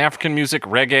hop, African music,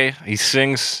 reggae. He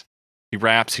sings, he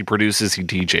raps, he produces, he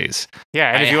DJs.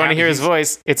 Yeah, and if you want to hear his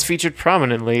voice, it's featured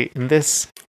prominently in this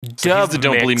dub the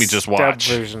Don't Believe Me, Just Watch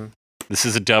version. This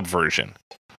is a dub version.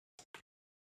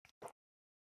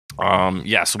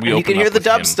 Yeah, so you can hear the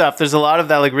dub stuff. There's a lot of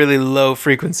that like really low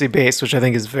frequency bass, which I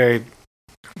think is very,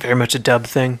 very much a dub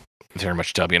thing. Very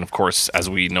much dubby, and of course, as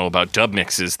we know about dub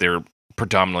mixes, they're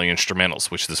predominantly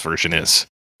instrumentals, which this version is.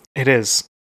 It is.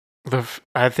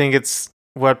 I think it's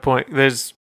what point they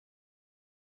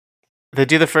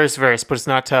do the first verse, but it's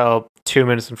not till 2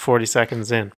 minutes and 40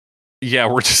 seconds in. Yeah,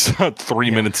 we're just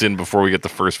 3 minutes in before we get the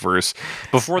first verse.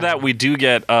 Before that, we do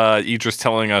get Idris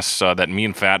telling us that me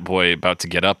and Fatboy about to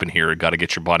get up in here. Got to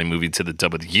get your body moving to the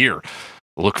dub of the year.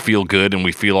 Look, feel good, and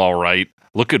we feel all right.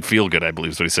 Look good, feel good, I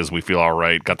believe is what he says. We feel all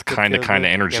right. Got the kind of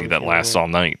energy that lasts all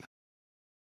night.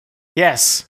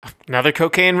 Yes. Another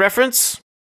cocaine reference?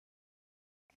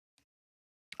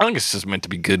 I think it's just meant to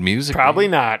be good music. Probably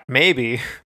not. Maybe.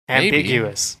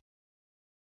 Ambiguous.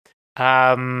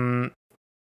 What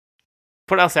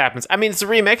else happens? I mean, it's a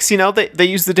remix, you know, they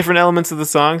use the different elements of the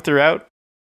song throughout.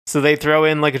 So they throw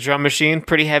in like a drum machine,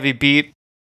 pretty heavy beat,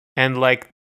 and like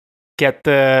get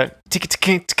the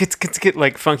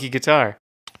like funky guitar.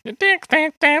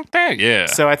 Yeah.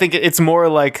 So I think it's more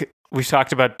like we've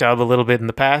talked about dub a little bit in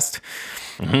the past.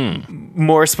 Mm-hmm.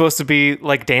 More supposed to be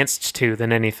like danced to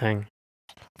than anything.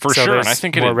 For So sure, and there's I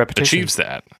think it more repetition. achieves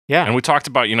that. Yeah. And we talked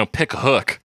about, pick a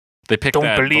hook. They picked Don't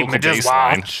that believe vocal me, just bass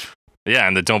line. watch. Yeah,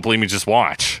 and the don't believe me, just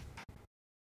watch.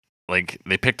 Like,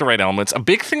 they picked the right elements. A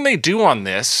big thing they do on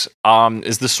this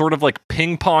is the sort of like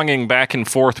ping-ponging back and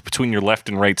forth between your left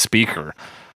and right speaker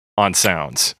on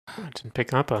sounds. I didn't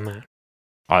pick up on that.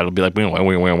 It'll be like, they'll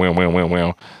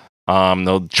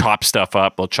chop stuff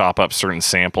up. They'll chop up certain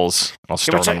samples. I'll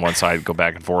start on one side, go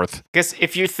back and forth. I guess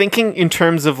if you're thinking in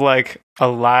terms of like a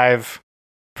live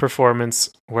performance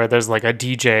where there's like a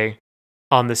DJ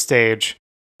on the stage,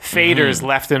 faders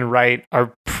left and right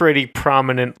are pretty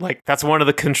prominent. Like that's one of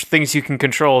the things you can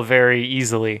control very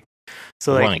easily.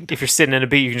 So like if you're sitting in a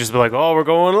beat, you can just be like, oh, we're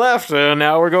going left, and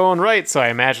now we're going right. So I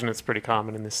imagine it's pretty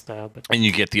common in this style. And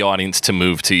you get the audience to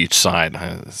move to each side.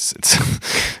 It's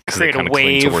because they kind of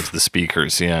cling towards the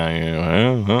speakers.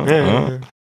 Yeah.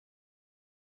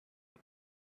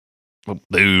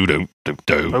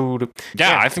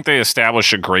 Yeah, I think they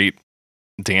establish a great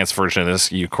dance version of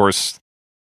this. You, of course,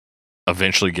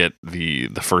 eventually get the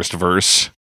first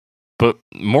verse. But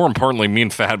more importantly, me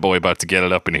and Fat Boy about to get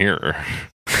it up in here.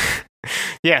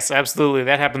 Yes, absolutely.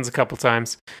 That happens a couple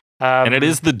times. And it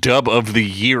is the dub of the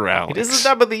year, Alex. It is the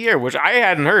dub of the year, which I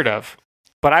hadn't heard of.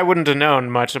 But I wouldn't have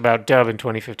known much about dub in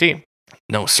 2015.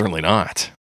 No, certainly not.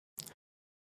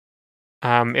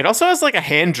 It also has like a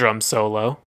hand drum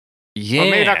solo. Yeah.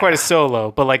 Or maybe not quite a solo,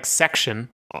 but like section.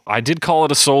 I did call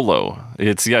it a solo.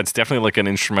 It's definitely like an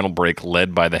instrumental break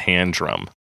led by the hand drum.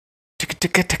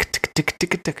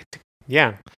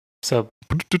 Yeah. So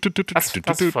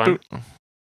that's fun.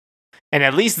 And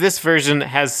at least this version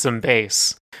has some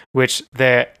bass, which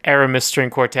the Aramis String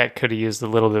Quartet could have used a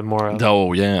little bit more of.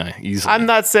 Oh, yeah, easily. I'm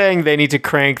not saying they need to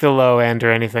crank the low end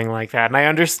or anything like that. And I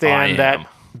understand that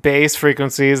bass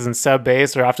frequencies and sub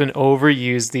bass are often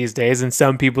overused these days in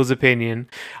some people's opinion.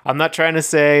 I'm not trying to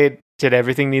say that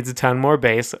everything needs a ton more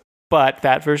bass, but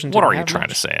that version What are you trying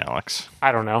to say, Alex?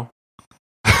 I don't know.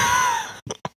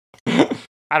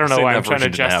 I don't know why I'm trying to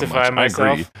justify myself.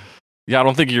 I agree. Yeah, I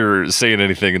don't think you're saying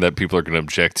anything that people are going to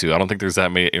object to. I don't think there's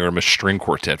that many Aramis String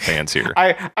Quartet fans here.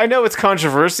 I know it's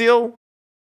controversial,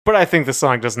 but I think the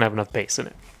song doesn't have enough bass in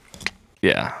it.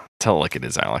 Yeah, tell it like it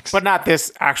is, Alex. But not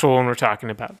this actual one we're talking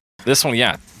about. This one,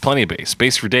 yeah, plenty of bass.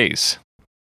 Bass for days.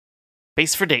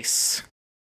 Bass for days.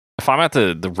 If I'm at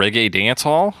the reggae dance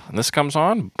hall and this comes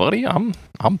on, buddy, I'm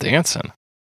dancing.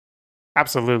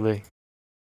 Absolutely.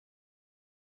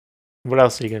 What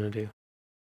else are you going to do?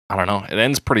 I don't know. It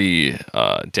ends pretty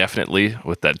definitely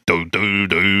with that do do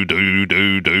do do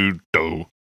do do do.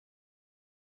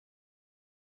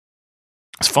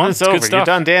 It's fun. It's over. Good stuff. You're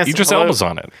done dancing. Idris Elba's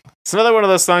on it. It's another one of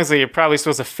those songs that you're probably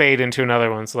supposed to fade into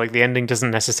another one. So like the ending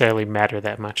doesn't necessarily matter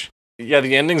that much. Yeah,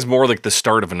 the ending's more like the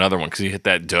start of another one because you hit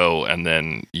that do and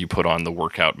then you put on the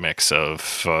workout mix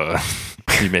of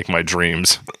You Make My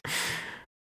Dreams.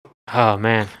 Oh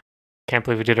man, can't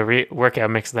believe we did a workout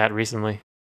mix of that recently.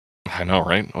 I know,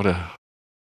 right? What a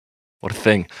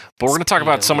thing. But we're going to talk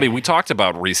about somebody we talked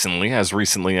about recently as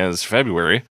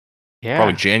February. Yeah.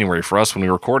 Probably January for us when we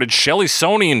recorded Shelly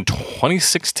Sony in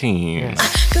 2016. Yeah.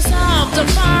 'Cause I'm the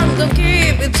farm, gonna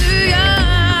give it to ya.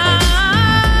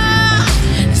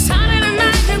 Saturday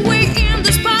night and we in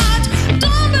the spot.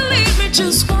 Don't believe me,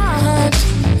 just what?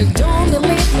 Don't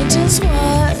believe me, just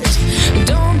what?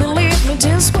 Don't believe me,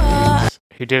 just what?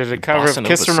 Who did a cover Bossa of Nova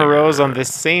Kiss from a Rose singer. on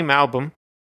this same album.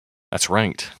 That's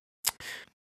right.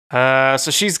 So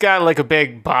she's got like a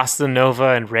big bossa nova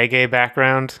and reggae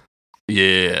background.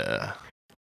 Yeah.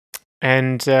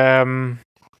 And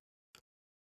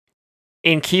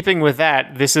in keeping with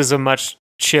that, this is a much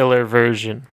chiller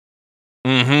version.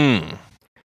 Mm-hmm.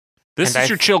 This And is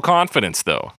your chill confidence,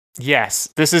 though. Yes,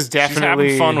 this is She's definitely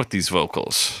having fun with these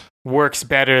vocals. works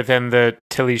better than the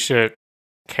Talisha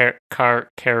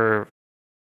Carrere.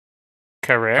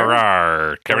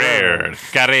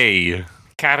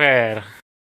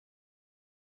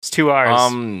 It's 2 R's. Yeah,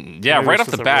 Maybe right we're off the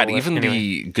supposed to bat, roll it. even Anyway.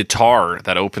 the guitar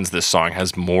that opens this song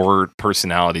has more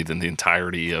personality than the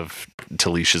entirety of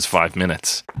Talisha's 5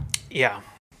 minutes. Yeah.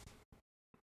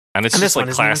 And it's And just this one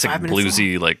like isn't even classic 5 minutes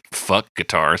bluesy, like fuck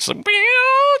guitar. It's like,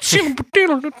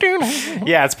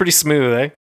 Yeah, it's pretty smooth, eh?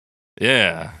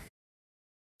 yeah.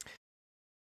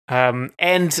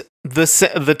 And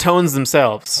the tones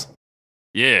themselves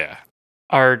Yeah.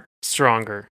 are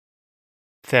stronger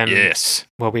than Yes.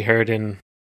 what we heard in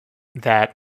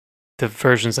the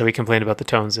versions that we complained about the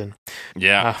tones in.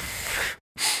 Yeah.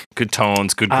 Good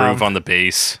tones, good groove on the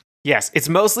bass. Yes, it's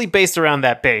mostly based around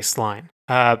that bass line.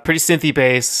 Pretty synthy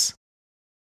bass,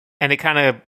 and it kind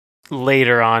of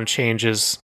later on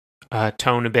changes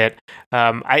tone a bit.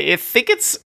 I think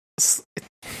it's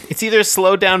either a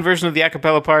slowed down version of the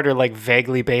acapella part or like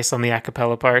vaguely based on the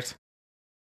acapella part.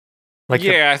 Like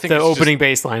I think the it's opening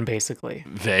bass line, basically.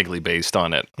 vaguely based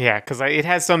on it. Yeah, because it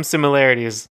has some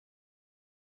similarities,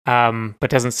 but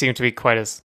doesn't seem to be quite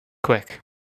as quick.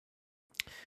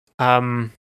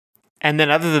 And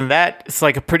then other than that, it's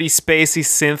like a pretty spacey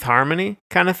synth harmony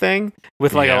kind of thing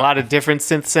with like a lot of different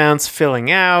synth sounds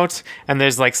filling out, and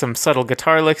there's like some subtle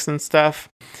guitar licks and stuff.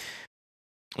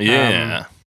 Yeah.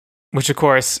 Which of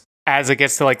course, as it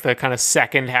gets to like the kind of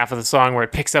second half of the song where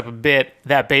it picks up a bit,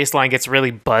 that bass line gets really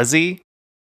buzzy.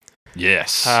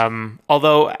 Yes.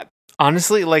 Although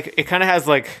honestly, like it kind of has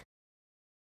like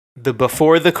the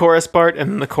before the chorus part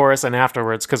and then the chorus and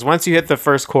afterwards, because once you hit the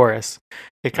first chorus,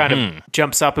 it kind of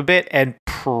jumps up a bit and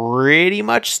pretty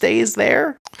much stays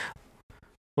there.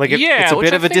 Like it's a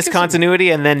bit of a discontinuity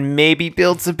and then maybe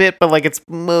builds a bit, but like it's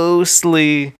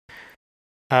mostly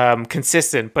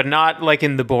consistent, but not like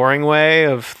in the boring way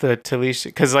of the Talisha,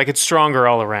 because like it's stronger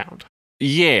all around.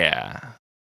 Yeah.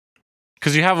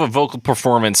 Because you have a vocal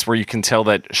performance where you can tell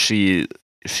that she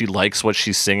likes what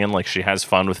she's singing, like she has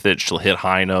fun with it. She'll hit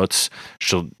high notes.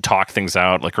 She'll talk things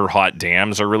out. Like her hot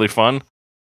dams are really fun.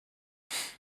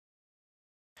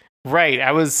 Right.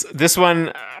 I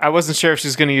wasn't sure if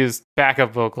she's going to use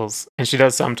backup vocals, and she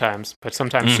does sometimes, but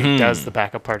sometimes she does the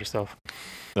backup part herself.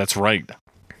 That's right.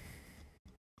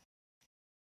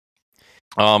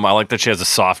 I like that she has a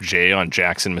soft J on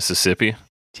Jackson, Mississippi.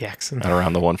 Jackson. At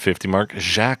around the 150 mark.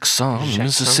 Jackson,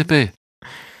 Mississippi.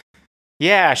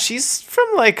 Yeah, she's from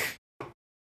like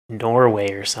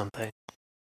Norway or something.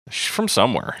 She's from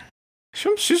somewhere.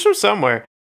 She's from somewhere.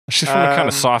 She's from the kind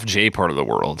of soft J part of the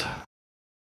world.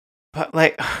 But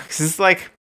like, 'cause it's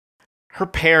like her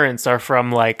parents are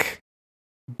from like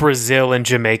Brazil and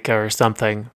Jamaica or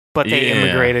something, but they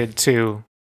immigrated to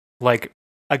like,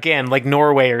 again, like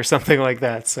Norway or something like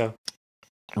that. So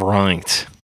right.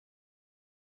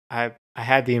 I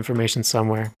had the information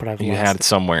somewhere, but I've lost had it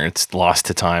somewhere. It's lost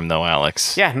to time, though,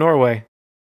 Alex. Yeah, Norway.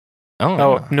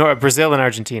 Oh, Brazil and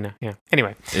Argentina. Yeah.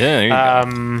 Anyway. Yeah. There you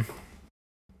go.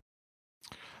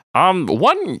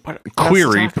 One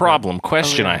query, problem,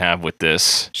 question I have with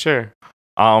this. Sure.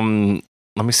 Let me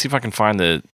see if I can find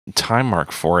the time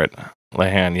mark for it.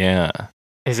 Lehan, yeah.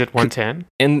 Is it 110?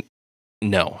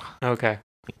 No. Okay.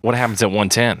 What happens at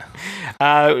 110?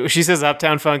 She says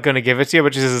Uptown Funk gonna give it to you,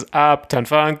 but she says Uptown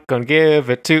Funk gonna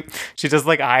give it to. She does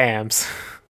like IAMs.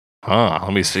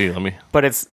 Let me see. But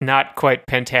it's not quite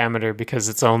pentameter because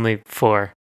it's only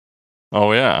 4.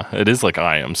 Oh yeah, it is like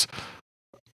IAMs.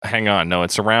 Hang on, no,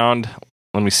 it's around.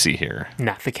 Let me see here.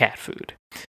 Not the cat food.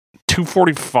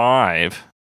 2:45.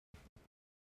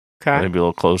 Okay. Maybe a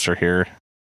little closer here.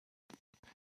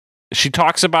 She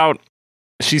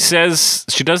says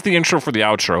she does the intro for the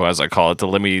outro, as I call it, to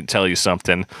let me tell you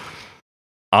something.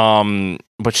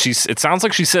 But it sounds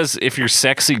like she says, if you're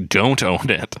sexy, don't own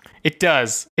it. It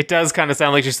does. It does kind of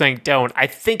sound like she's saying don't. I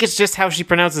think it's just how she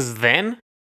pronounces then.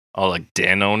 Oh, like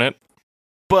then own it?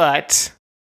 But,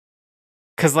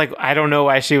 because like, I don't know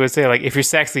why she would say like, if you're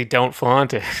sexy, don't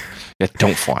flaunt it. Yeah,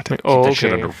 don't flaunt it. Like, Keep that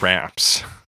shit under wraps.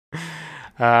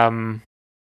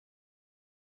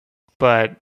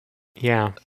 But,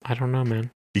 yeah. I don't know,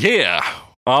 man. Yeah.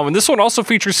 And this one also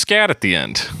features scat at the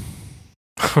end.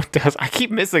 It does. I keep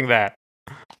missing that.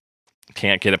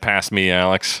 Can't get it past me,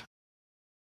 Alex.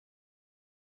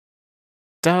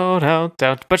 Don't.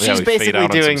 But she's basically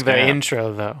doing the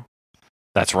intro, though.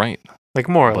 That's right. Like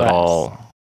more or less. All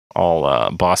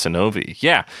bossa novi.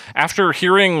 Yeah. After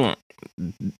hearing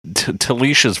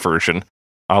Talisha's version,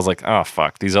 I was like, oh,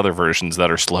 fuck. These other versions that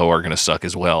are slow are going to suck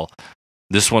as well.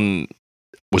 This one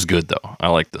was good, though. I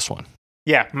like this one.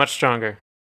 Yeah, much stronger.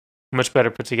 Much better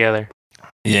put together.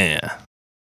 Yeah.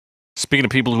 Speaking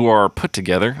of people who are put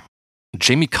together,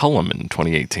 Jamie Cullum in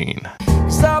 2018.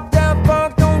 Stop that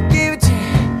funk, don't give it to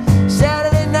you.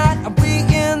 Saturday night, I'll be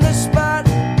in the spot.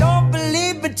 Don't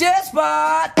believe me, just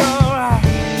what?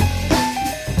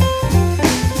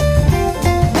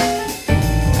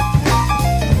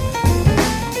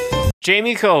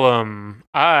 Jamie Cullum.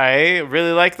 I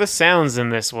really like the sounds in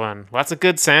this one. Lots of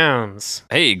good sounds.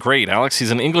 Hey, great, Alex.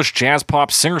 He's an English jazz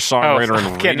pop singer-songwriter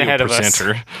and radio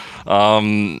presenter.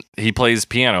 He plays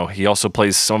piano. He also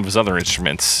plays some of his other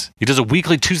instruments. He does a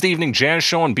weekly Tuesday evening jazz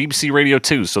show on BBC Radio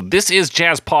 2. So this is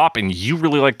jazz pop, and you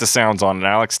really like the sounds on it,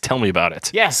 Alex. Tell me about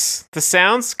it. Yes, the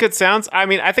sounds, good sounds. I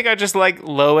mean, I think I just like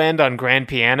low end on grand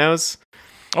pianos.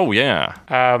 Oh, yeah.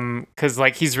 Because,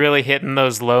 like, he's really hitting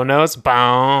those low notes.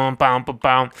 Boom, boom, boom,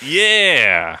 boom.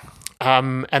 Yeah.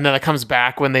 And then it comes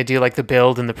back when they do, like, the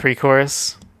build and the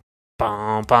pre-chorus.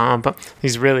 bum, bum, bum.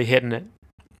 He's really hitting it.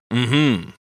 Mm-hmm.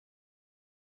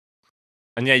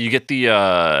 And yeah, you get the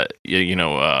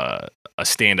a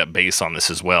stand-up bass on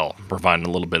this as well, providing a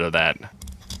little bit of that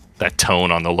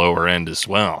tone on the lower end as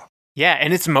well. Yeah,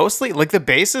 and it's mostly like the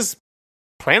bass is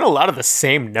playing a lot of the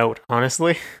same note,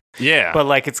 honestly. Yeah. But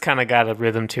like it's kind of got a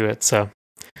rhythm to it, so.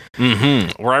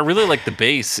 Mm-hmm. Where I really like the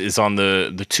bass is on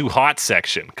the Too Hot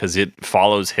section, because it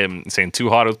follows him saying Too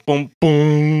Hot is boom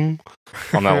boom.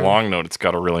 On that long note, it's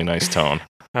got a really nice tone.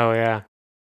 Oh yeah.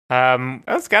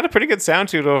 It's got a pretty good sound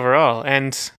to it overall,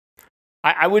 and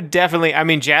I would definitely. I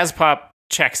mean, jazz pop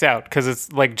checks out because it's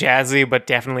like jazzy, but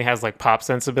definitely has like pop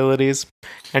sensibilities.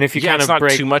 And if you kind it's of not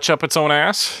break, too much up its own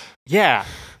ass. yeah,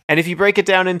 and if you break it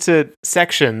down into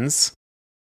sections,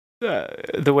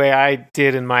 the way I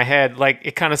did in my head, like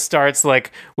it kind of starts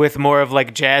like with more of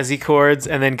like jazzy chords,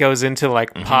 and then goes into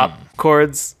like pop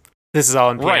chords. This is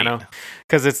all in piano. Right.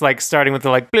 Because it's like starting with the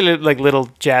like little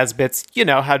jazz bits. You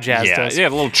know how jazz does. Yeah,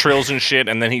 little trills and shit,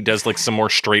 and then he does like some more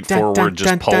straightforward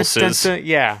just pulses.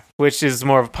 Yeah, which is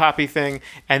more of a poppy thing.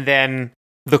 And then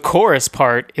the chorus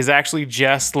part is actually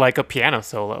just like a piano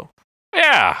solo.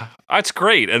 Yeah, that's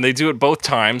great. And they do it both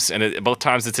times, and both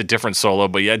times it's a different solo.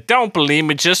 But yeah, don't believe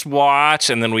me, just watch.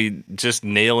 And then we just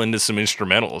nail into some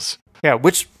instrumentals. Yeah,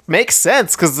 which makes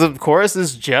sense because the chorus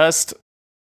is just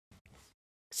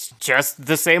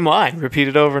the same line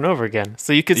repeated over and over again.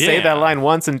 So you could say Yeah. that line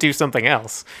once and do something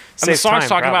else. And the Saves song's time,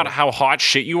 talking about probably. how hot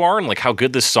shit you are and like how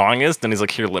good this song is. Then he's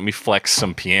like, here, let me flex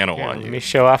some piano Yeah, on let you. me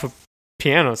show off a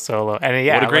piano solo. And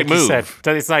yeah, What a great like you said, move.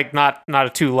 it's like not a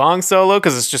too long solo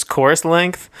because it's just chorus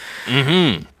length.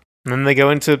 Mm-hmm. And then they go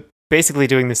into basically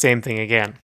doing the same thing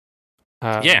again.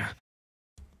 Yeah.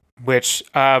 Which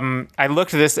I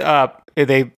looked this up.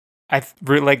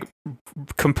 Like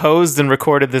composed and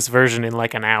recorded this version in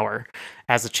like an hour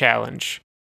as a challenge.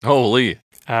 Holy.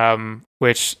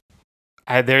 Which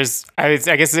I guess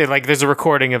like there's a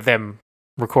recording of them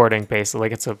recording basically,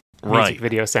 like it's a music Right.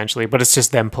 video essentially, but it's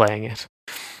just them playing it.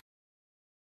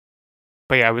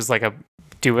 But yeah, it was like a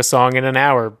do a song in an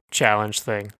hour challenge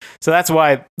thing. So that's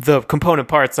why the component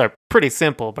parts are pretty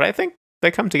simple, but I think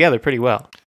they come together pretty well.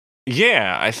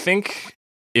 Yeah, I think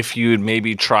if you'd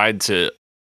maybe tried to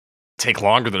take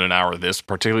longer than an hour of this,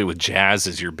 particularly with jazz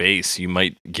as your base, you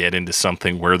might get into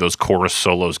something where those chorus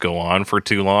solos go on for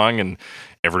too long and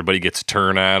everybody gets a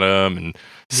turn at them, and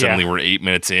suddenly we're 8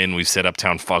 minutes in, we've said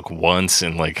Uptown Funk once,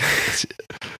 and like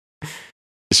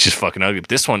it's just fucking ugly. But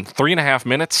this one, 3.5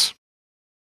 minutes,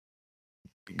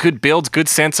 good builds, good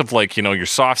sense of like, your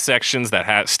soft sections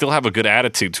that still have a good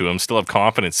attitude to them, still have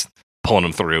confidence pulling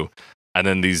them through, and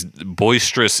then these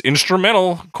boisterous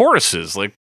instrumental choruses,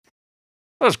 like,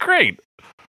 that was great.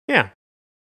 Yeah.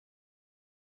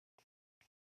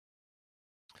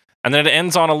 And then it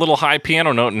ends on a little high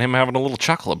piano note and him having a little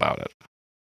chuckle about it.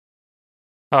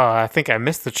 Oh, I think I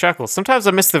missed the chuckle. Sometimes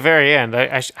I miss the very end.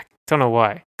 I don't know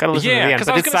why. Gotta listen to the end. 'cause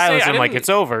I But was it's gonna say, silence. I I'm like, didn't- it's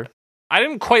over. I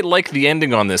didn't quite like the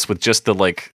ending on this with just the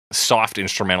like soft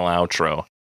instrumental outro.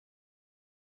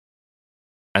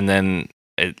 And then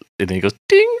he goes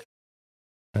ding.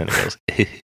 And it goes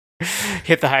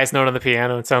Hit the highest note on the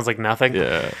piano. It sounds like nothing.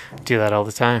 yeah. Do that all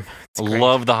the time. It's great.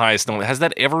 Love the highest note. Has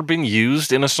that ever been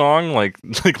used in a song like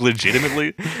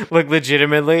legitimately? Like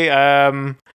legitimately,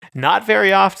 not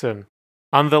very often.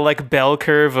 On the like bell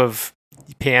curve of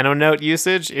piano note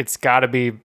usage, it's got to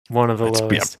be one of the It's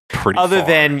lowest. pretty Other far.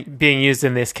 than being used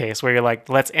in this case, where you're like,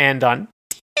 let's end on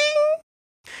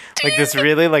like this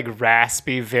really like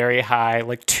raspy, very high,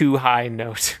 like too high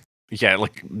note. Yeah,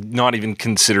 like not even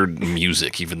considered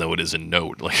music, even though it is a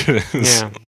note. Like, it's, Yeah.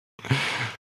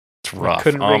 it's rough.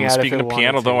 couldn't ring out if Speaking it of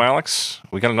piano, wanted to. though, Alex,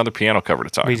 we got another piano cover to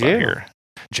talk We about do. here.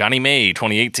 Johnny May,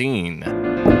 2018.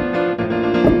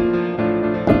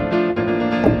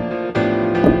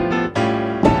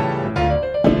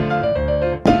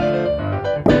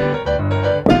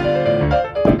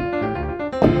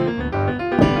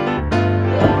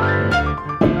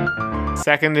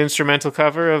 Second instrumental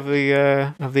cover of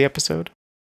the episode.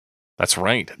 That's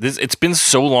right. It's been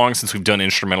so long since we've done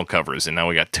instrumental covers, and now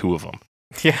we got 2 of them.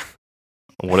 Yeah.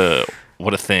 What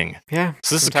a thing. Yeah.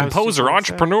 So this is a Sometimes composer, people like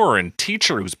that. entrepreneur, and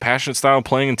teacher whose passionate style of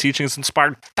playing and teaching has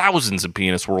inspired thousands of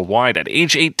pianists worldwide. At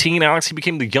age 18, Alex, he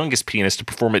became the youngest pianist to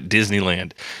perform at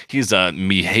Disneyland. He's a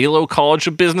Mihailo College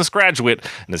of Business graduate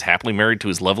and is happily married to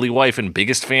his lovely wife and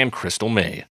biggest fan, Crystal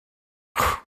May.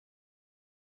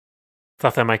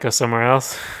 Thought that might go somewhere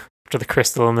else. After the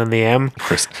crystal and then the M.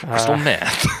 Crystal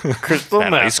Meth. Crystal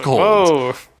That meth. ice cold.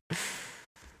 Whoa.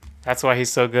 That's why he's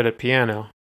so good at piano.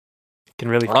 He can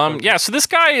really. Yeah, so this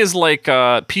guy is like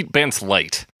Pete Bent's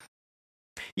light.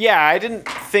 Yeah, I didn't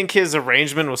think his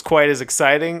arrangement was quite as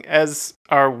exciting as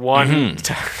our one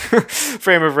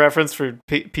frame of reference for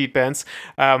Pete Bence,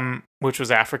 which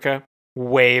was Africa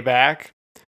way back.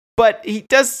 But he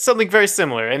does something very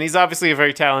similar, and he's obviously a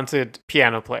very talented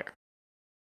piano player.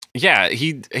 Yeah,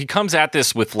 he comes at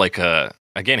this with like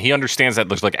again, he understands that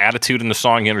there's like attitude in the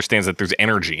song. He understands that there's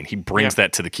energy, and he brings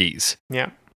that to the keys.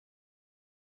 Yeah.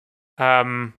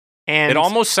 And it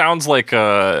almost sounds like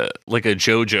a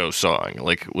JoJo song,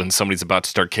 like when somebody's about to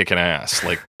start kicking ass.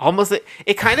 Like almost,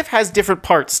 it kind of has different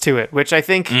parts to it, which I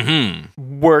think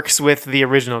works with the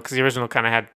original, because the original kind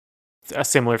of had a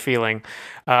similar feeling.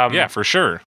 Yeah, for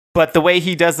sure. But the way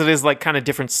he does it is like kind of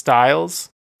different styles.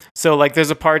 So like there's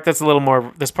a part that's a little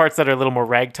more, there's parts that are a little more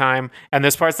ragtime, and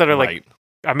there's parts that are like,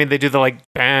 I mean, they do the like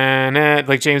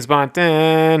James Bond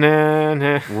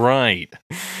right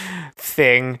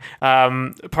thing.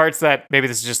 Parts that, maybe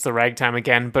this is just the ragtime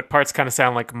again, but parts kind of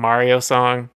sound like Mario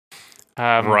song.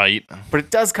 Right. But it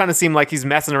does kind of seem like he's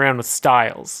messing around with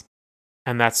styles.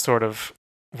 And that's sort of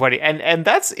what he, and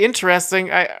that's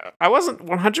interesting. I wasn't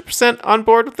 100% on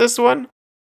board with this one.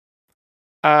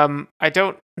 I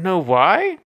don't know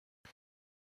why.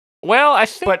 Well, I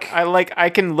think, but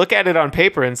I can look at it on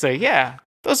paper and say, yeah,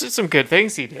 those are some good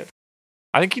things he did.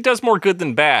 I think he does more good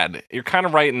than bad. You're kind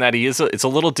of right in that it's a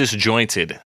little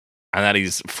disjointed, and that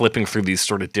he's flipping through these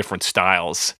sort of different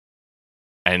styles,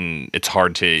 and it's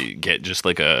hard to get just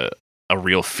like a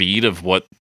real feed of what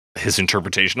his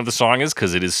interpretation of the song is,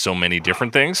 because it is so many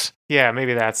different things. Yeah,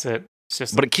 maybe that's it. It's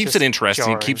just, but it keeps it interesting.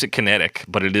 jarring. It keeps it kinetic,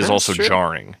 but it is That's also true.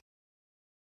 jarring.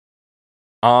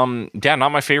 Yeah,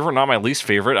 not my favorite, not my least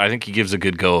favorite. I think he gives a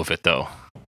good go of it, though.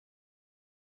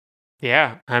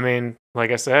 Yeah, I mean, like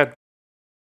I said,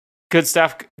 good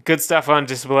stuff on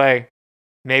display.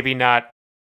 Maybe not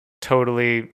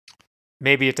totally.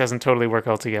 Maybe it doesn't totally work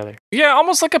altogether. Yeah,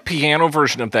 almost like a piano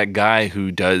version of that guy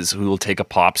who will take a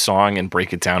pop song and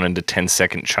break it down into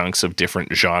 10-second chunks of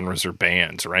different genres or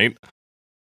bands, right?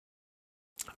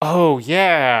 Oh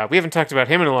yeah, we haven't talked about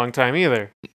him in a long time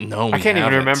either. No, I can't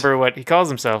even remember what he calls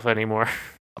himself anymore.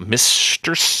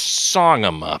 Mr. Song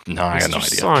 'em Up. No, I got no idea.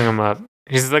 Song him up.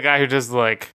 He's the guy who does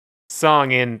like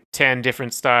song in 10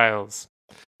 different styles.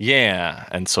 Yeah,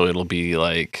 and so it'll be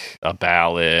like a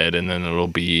ballad, and then it'll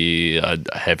be a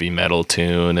heavy metal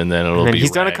tune, and then it'll be.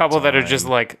 He's done a couple that are just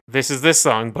ragtime. like, this is this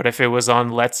song, but if it was on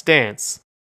Let's Dance.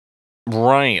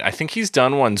 Right. I think he's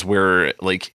done ones where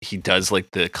like he does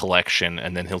like the collection,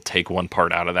 and then he'll take one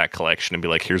part out of that collection and be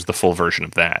like, here's the full version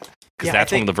of that. Because Yeah,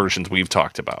 that's one of the versions we've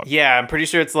talked about. Yeah, I'm pretty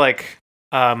sure it's like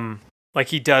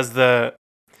he does the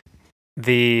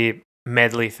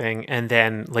medley thing, and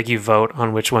then like you vote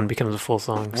on which one becomes a full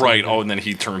song. Right. Oh, and then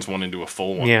he turns one into a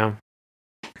full one. Yeah.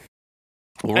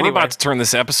 Well, we're Anyway. about to turn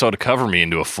this episode of Cover Me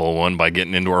into a full one by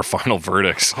getting into our final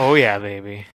verdicts. Oh yeah,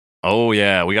 baby. Oh,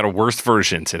 yeah. We got a worst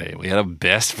version today. We got a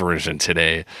best version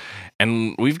today.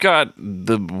 And we've got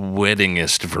the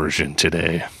weddingest version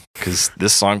today. Because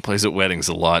this song plays at weddings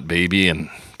a lot, baby. And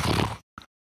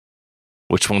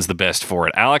which one's the best for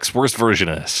it? Alex, worst version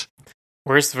of this.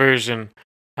 Worst version.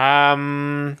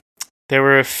 There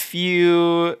were a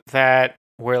few that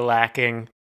were lacking,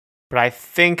 but I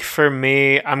think for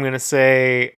me, I'm gonna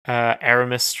say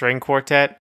Aramis String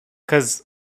Quartet, because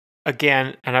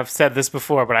again, and I've said this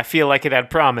before, but I feel like it had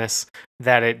promise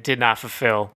that it did not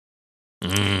fulfill.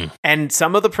 And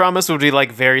some of the promise would be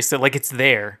like like it's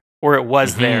there, or it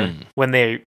was there when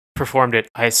they performed it,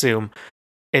 I assume.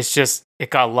 It's just, it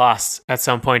got lost at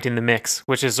some point in the mix,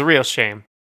 which is a real shame.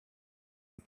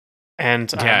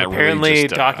 And Yeah, it I'm really apparently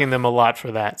just, docking them a lot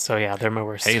for that. So yeah, they're my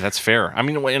worst. Hey, that's fair. I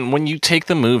mean, when you take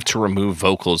the move to remove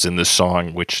vocals in this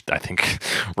song, which I think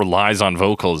relies on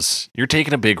vocals, you're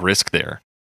taking a big risk there.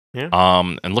 Yeah.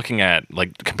 And looking at,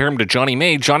 like, compare him to Johnny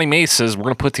May says we're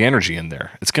going to put the energy in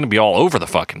there. It's going to be all over the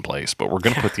fucking place, but we're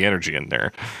going to put the energy in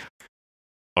there.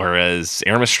 Whereas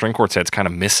Aramis String Quartet's kind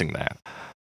of missing that.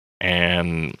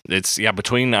 And it's,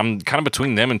 I'm kind of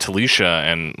between them and Talisha,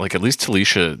 and like at least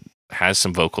Talisha has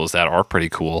some vocals that are pretty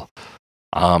cool.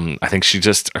 I think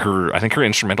her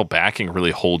instrumental backing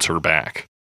really holds her back.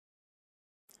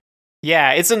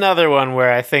 Yeah, it's another one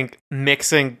where I think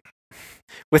mixing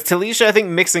with Talisha, I think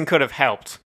mixing could have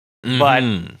helped, but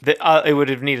it would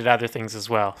have needed other things as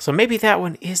well. So maybe that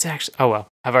one is actually. Oh well,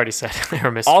 I've already said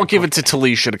Aramis. I'll give it to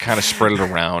Talisha to kind of spread it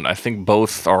around. I think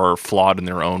both are flawed in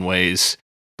their own ways,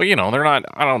 but they're not.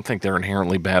 I don't think they're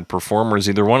inherently bad performers,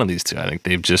 either one of these two. I think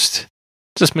they've just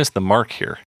missed the mark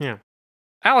here. Yeah.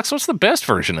 Alex, what's the best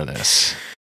version of this?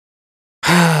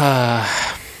 I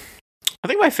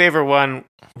think my favorite one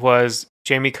was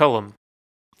Jamie Cullum.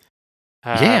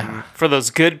 Yeah. For those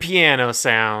good piano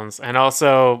sounds, and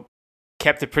also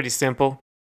kept it pretty simple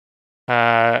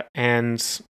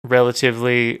and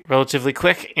relatively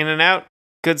quick in and out.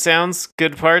 Good sounds,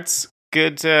 good parts,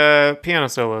 good piano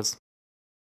solos.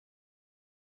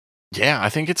 Yeah, I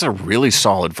think it's a really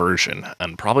solid version,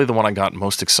 and probably the one I got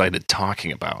most excited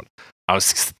talking about. I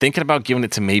was thinking about giving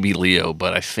it to maybe Leo,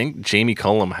 but I think Jamie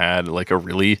Cullum had like a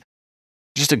really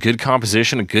just a good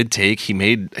composition, a good take. He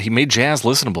made jazz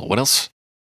listenable. What else?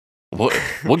 What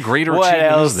greater What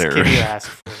achievement else is there? can you ask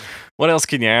for? What else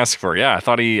can you ask for? Yeah, I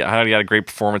thought he had a great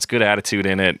performance, good attitude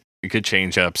in it, good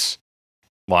change ups,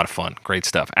 a lot of fun, great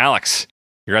stuff. Alex,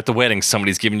 you're at the wedding.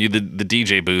 Somebody's giving you the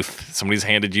DJ booth. Somebody's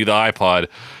handed you the iPod.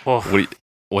 Oh.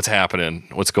 What's happening?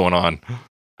 What's going on?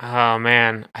 Oh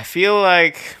man, I feel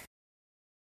like,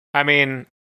 I mean,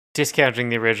 discounting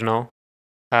the original,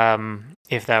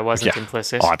 if that wasn't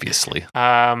implicit. Obviously.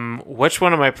 Which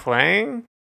one am I playing?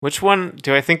 Which one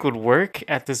do I think would work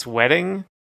at this wedding?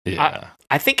 Yeah.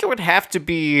 I think it would have to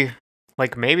be,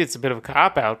 like, maybe it's a bit of a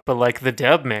cop out, but like the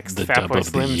dub mix, The Fatboy dub of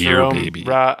the Slim, year, baby.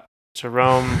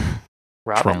 Jerome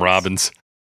Robbins, From Robbins.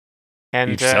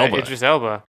 and Idris Elba. Idris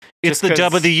Elba. It's Just the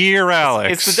dub 'cause of the year,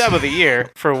 Alex. It's the dub of the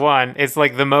year, for one. It's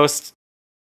like the most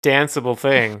danceable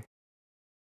thing.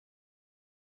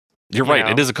 You're you right.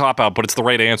 know. It is a cop out, but it's the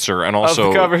right answer. And Of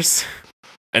also, the covers.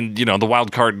 and the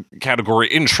wild card category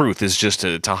in truth is just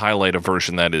to highlight a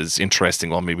version that is interesting,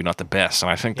 while maybe not the best.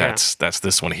 And I think Yeah. that's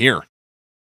this one here.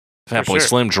 For Fatboy sure.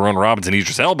 Slim, Jerome Robbins, and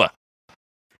Idris Elba.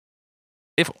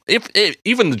 If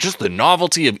even just the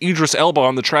novelty of Idris Elba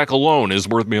on the track alone is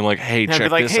worth being like, hey, And I'd check be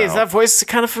like, this hey, out. is that voice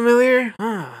kind of familiar?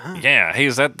 I Yeah, hey,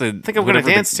 is that the? think I'm going to whatever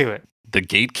dance to it. The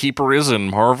gatekeeper is in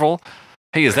Marvel.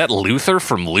 Hey, is that Luther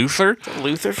from Luther?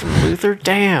 Luther from Luther?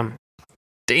 Damn.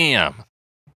 Damn.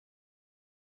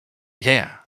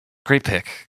 Yeah, great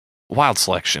pick. Wild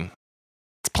selection.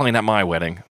 It's playing at my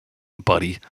wedding,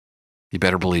 buddy. You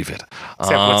better believe it.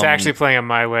 Except what's actually playing at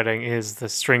my wedding is the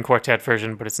string quartet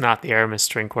version, but it's not the Aramis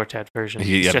string quartet version.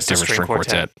 you It's have just a different string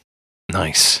quartet.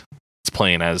 Nice. It's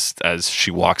playing as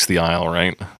she walks the aisle,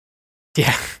 right?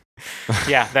 Yeah.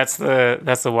 Yeah, that's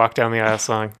the walk down the aisle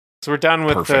song. So we're done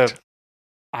with Perfect.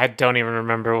 I don't even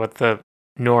remember what the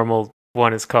normal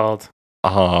one is called.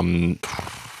 Ave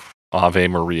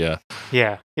Maria.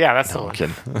 Yeah, that's No, I'm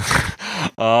the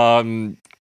one. kidding.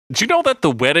 Did you know that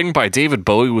The Wedding by David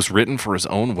Bowie was written for his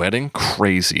own wedding?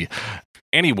 Crazy.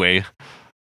 Anyway,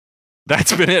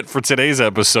 that's been it for today's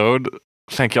episode.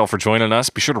 Thank y'all for joining us.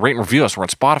 Be sure to rate and review us. We're on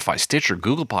Spotify, Stitcher,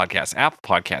 Google Podcasts, Apple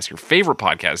Podcasts, your favorite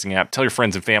podcasting app. Tell your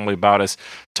friends and family about us.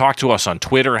 Talk to us on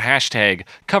Twitter, #CoverMePod,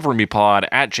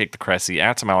 @JakeTheCressy,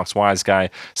 @SomeAlexWiseGuy.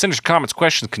 Send us your comments,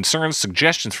 questions, concerns,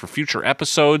 suggestions for future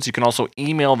episodes. You can also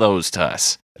email those to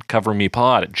us at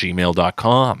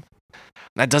covermepod@gmail.com.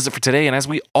 That does it for today, and as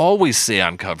we always say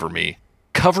on Cover Me,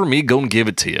 gon' give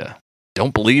it to you.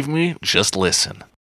 Don't believe me? Just listen.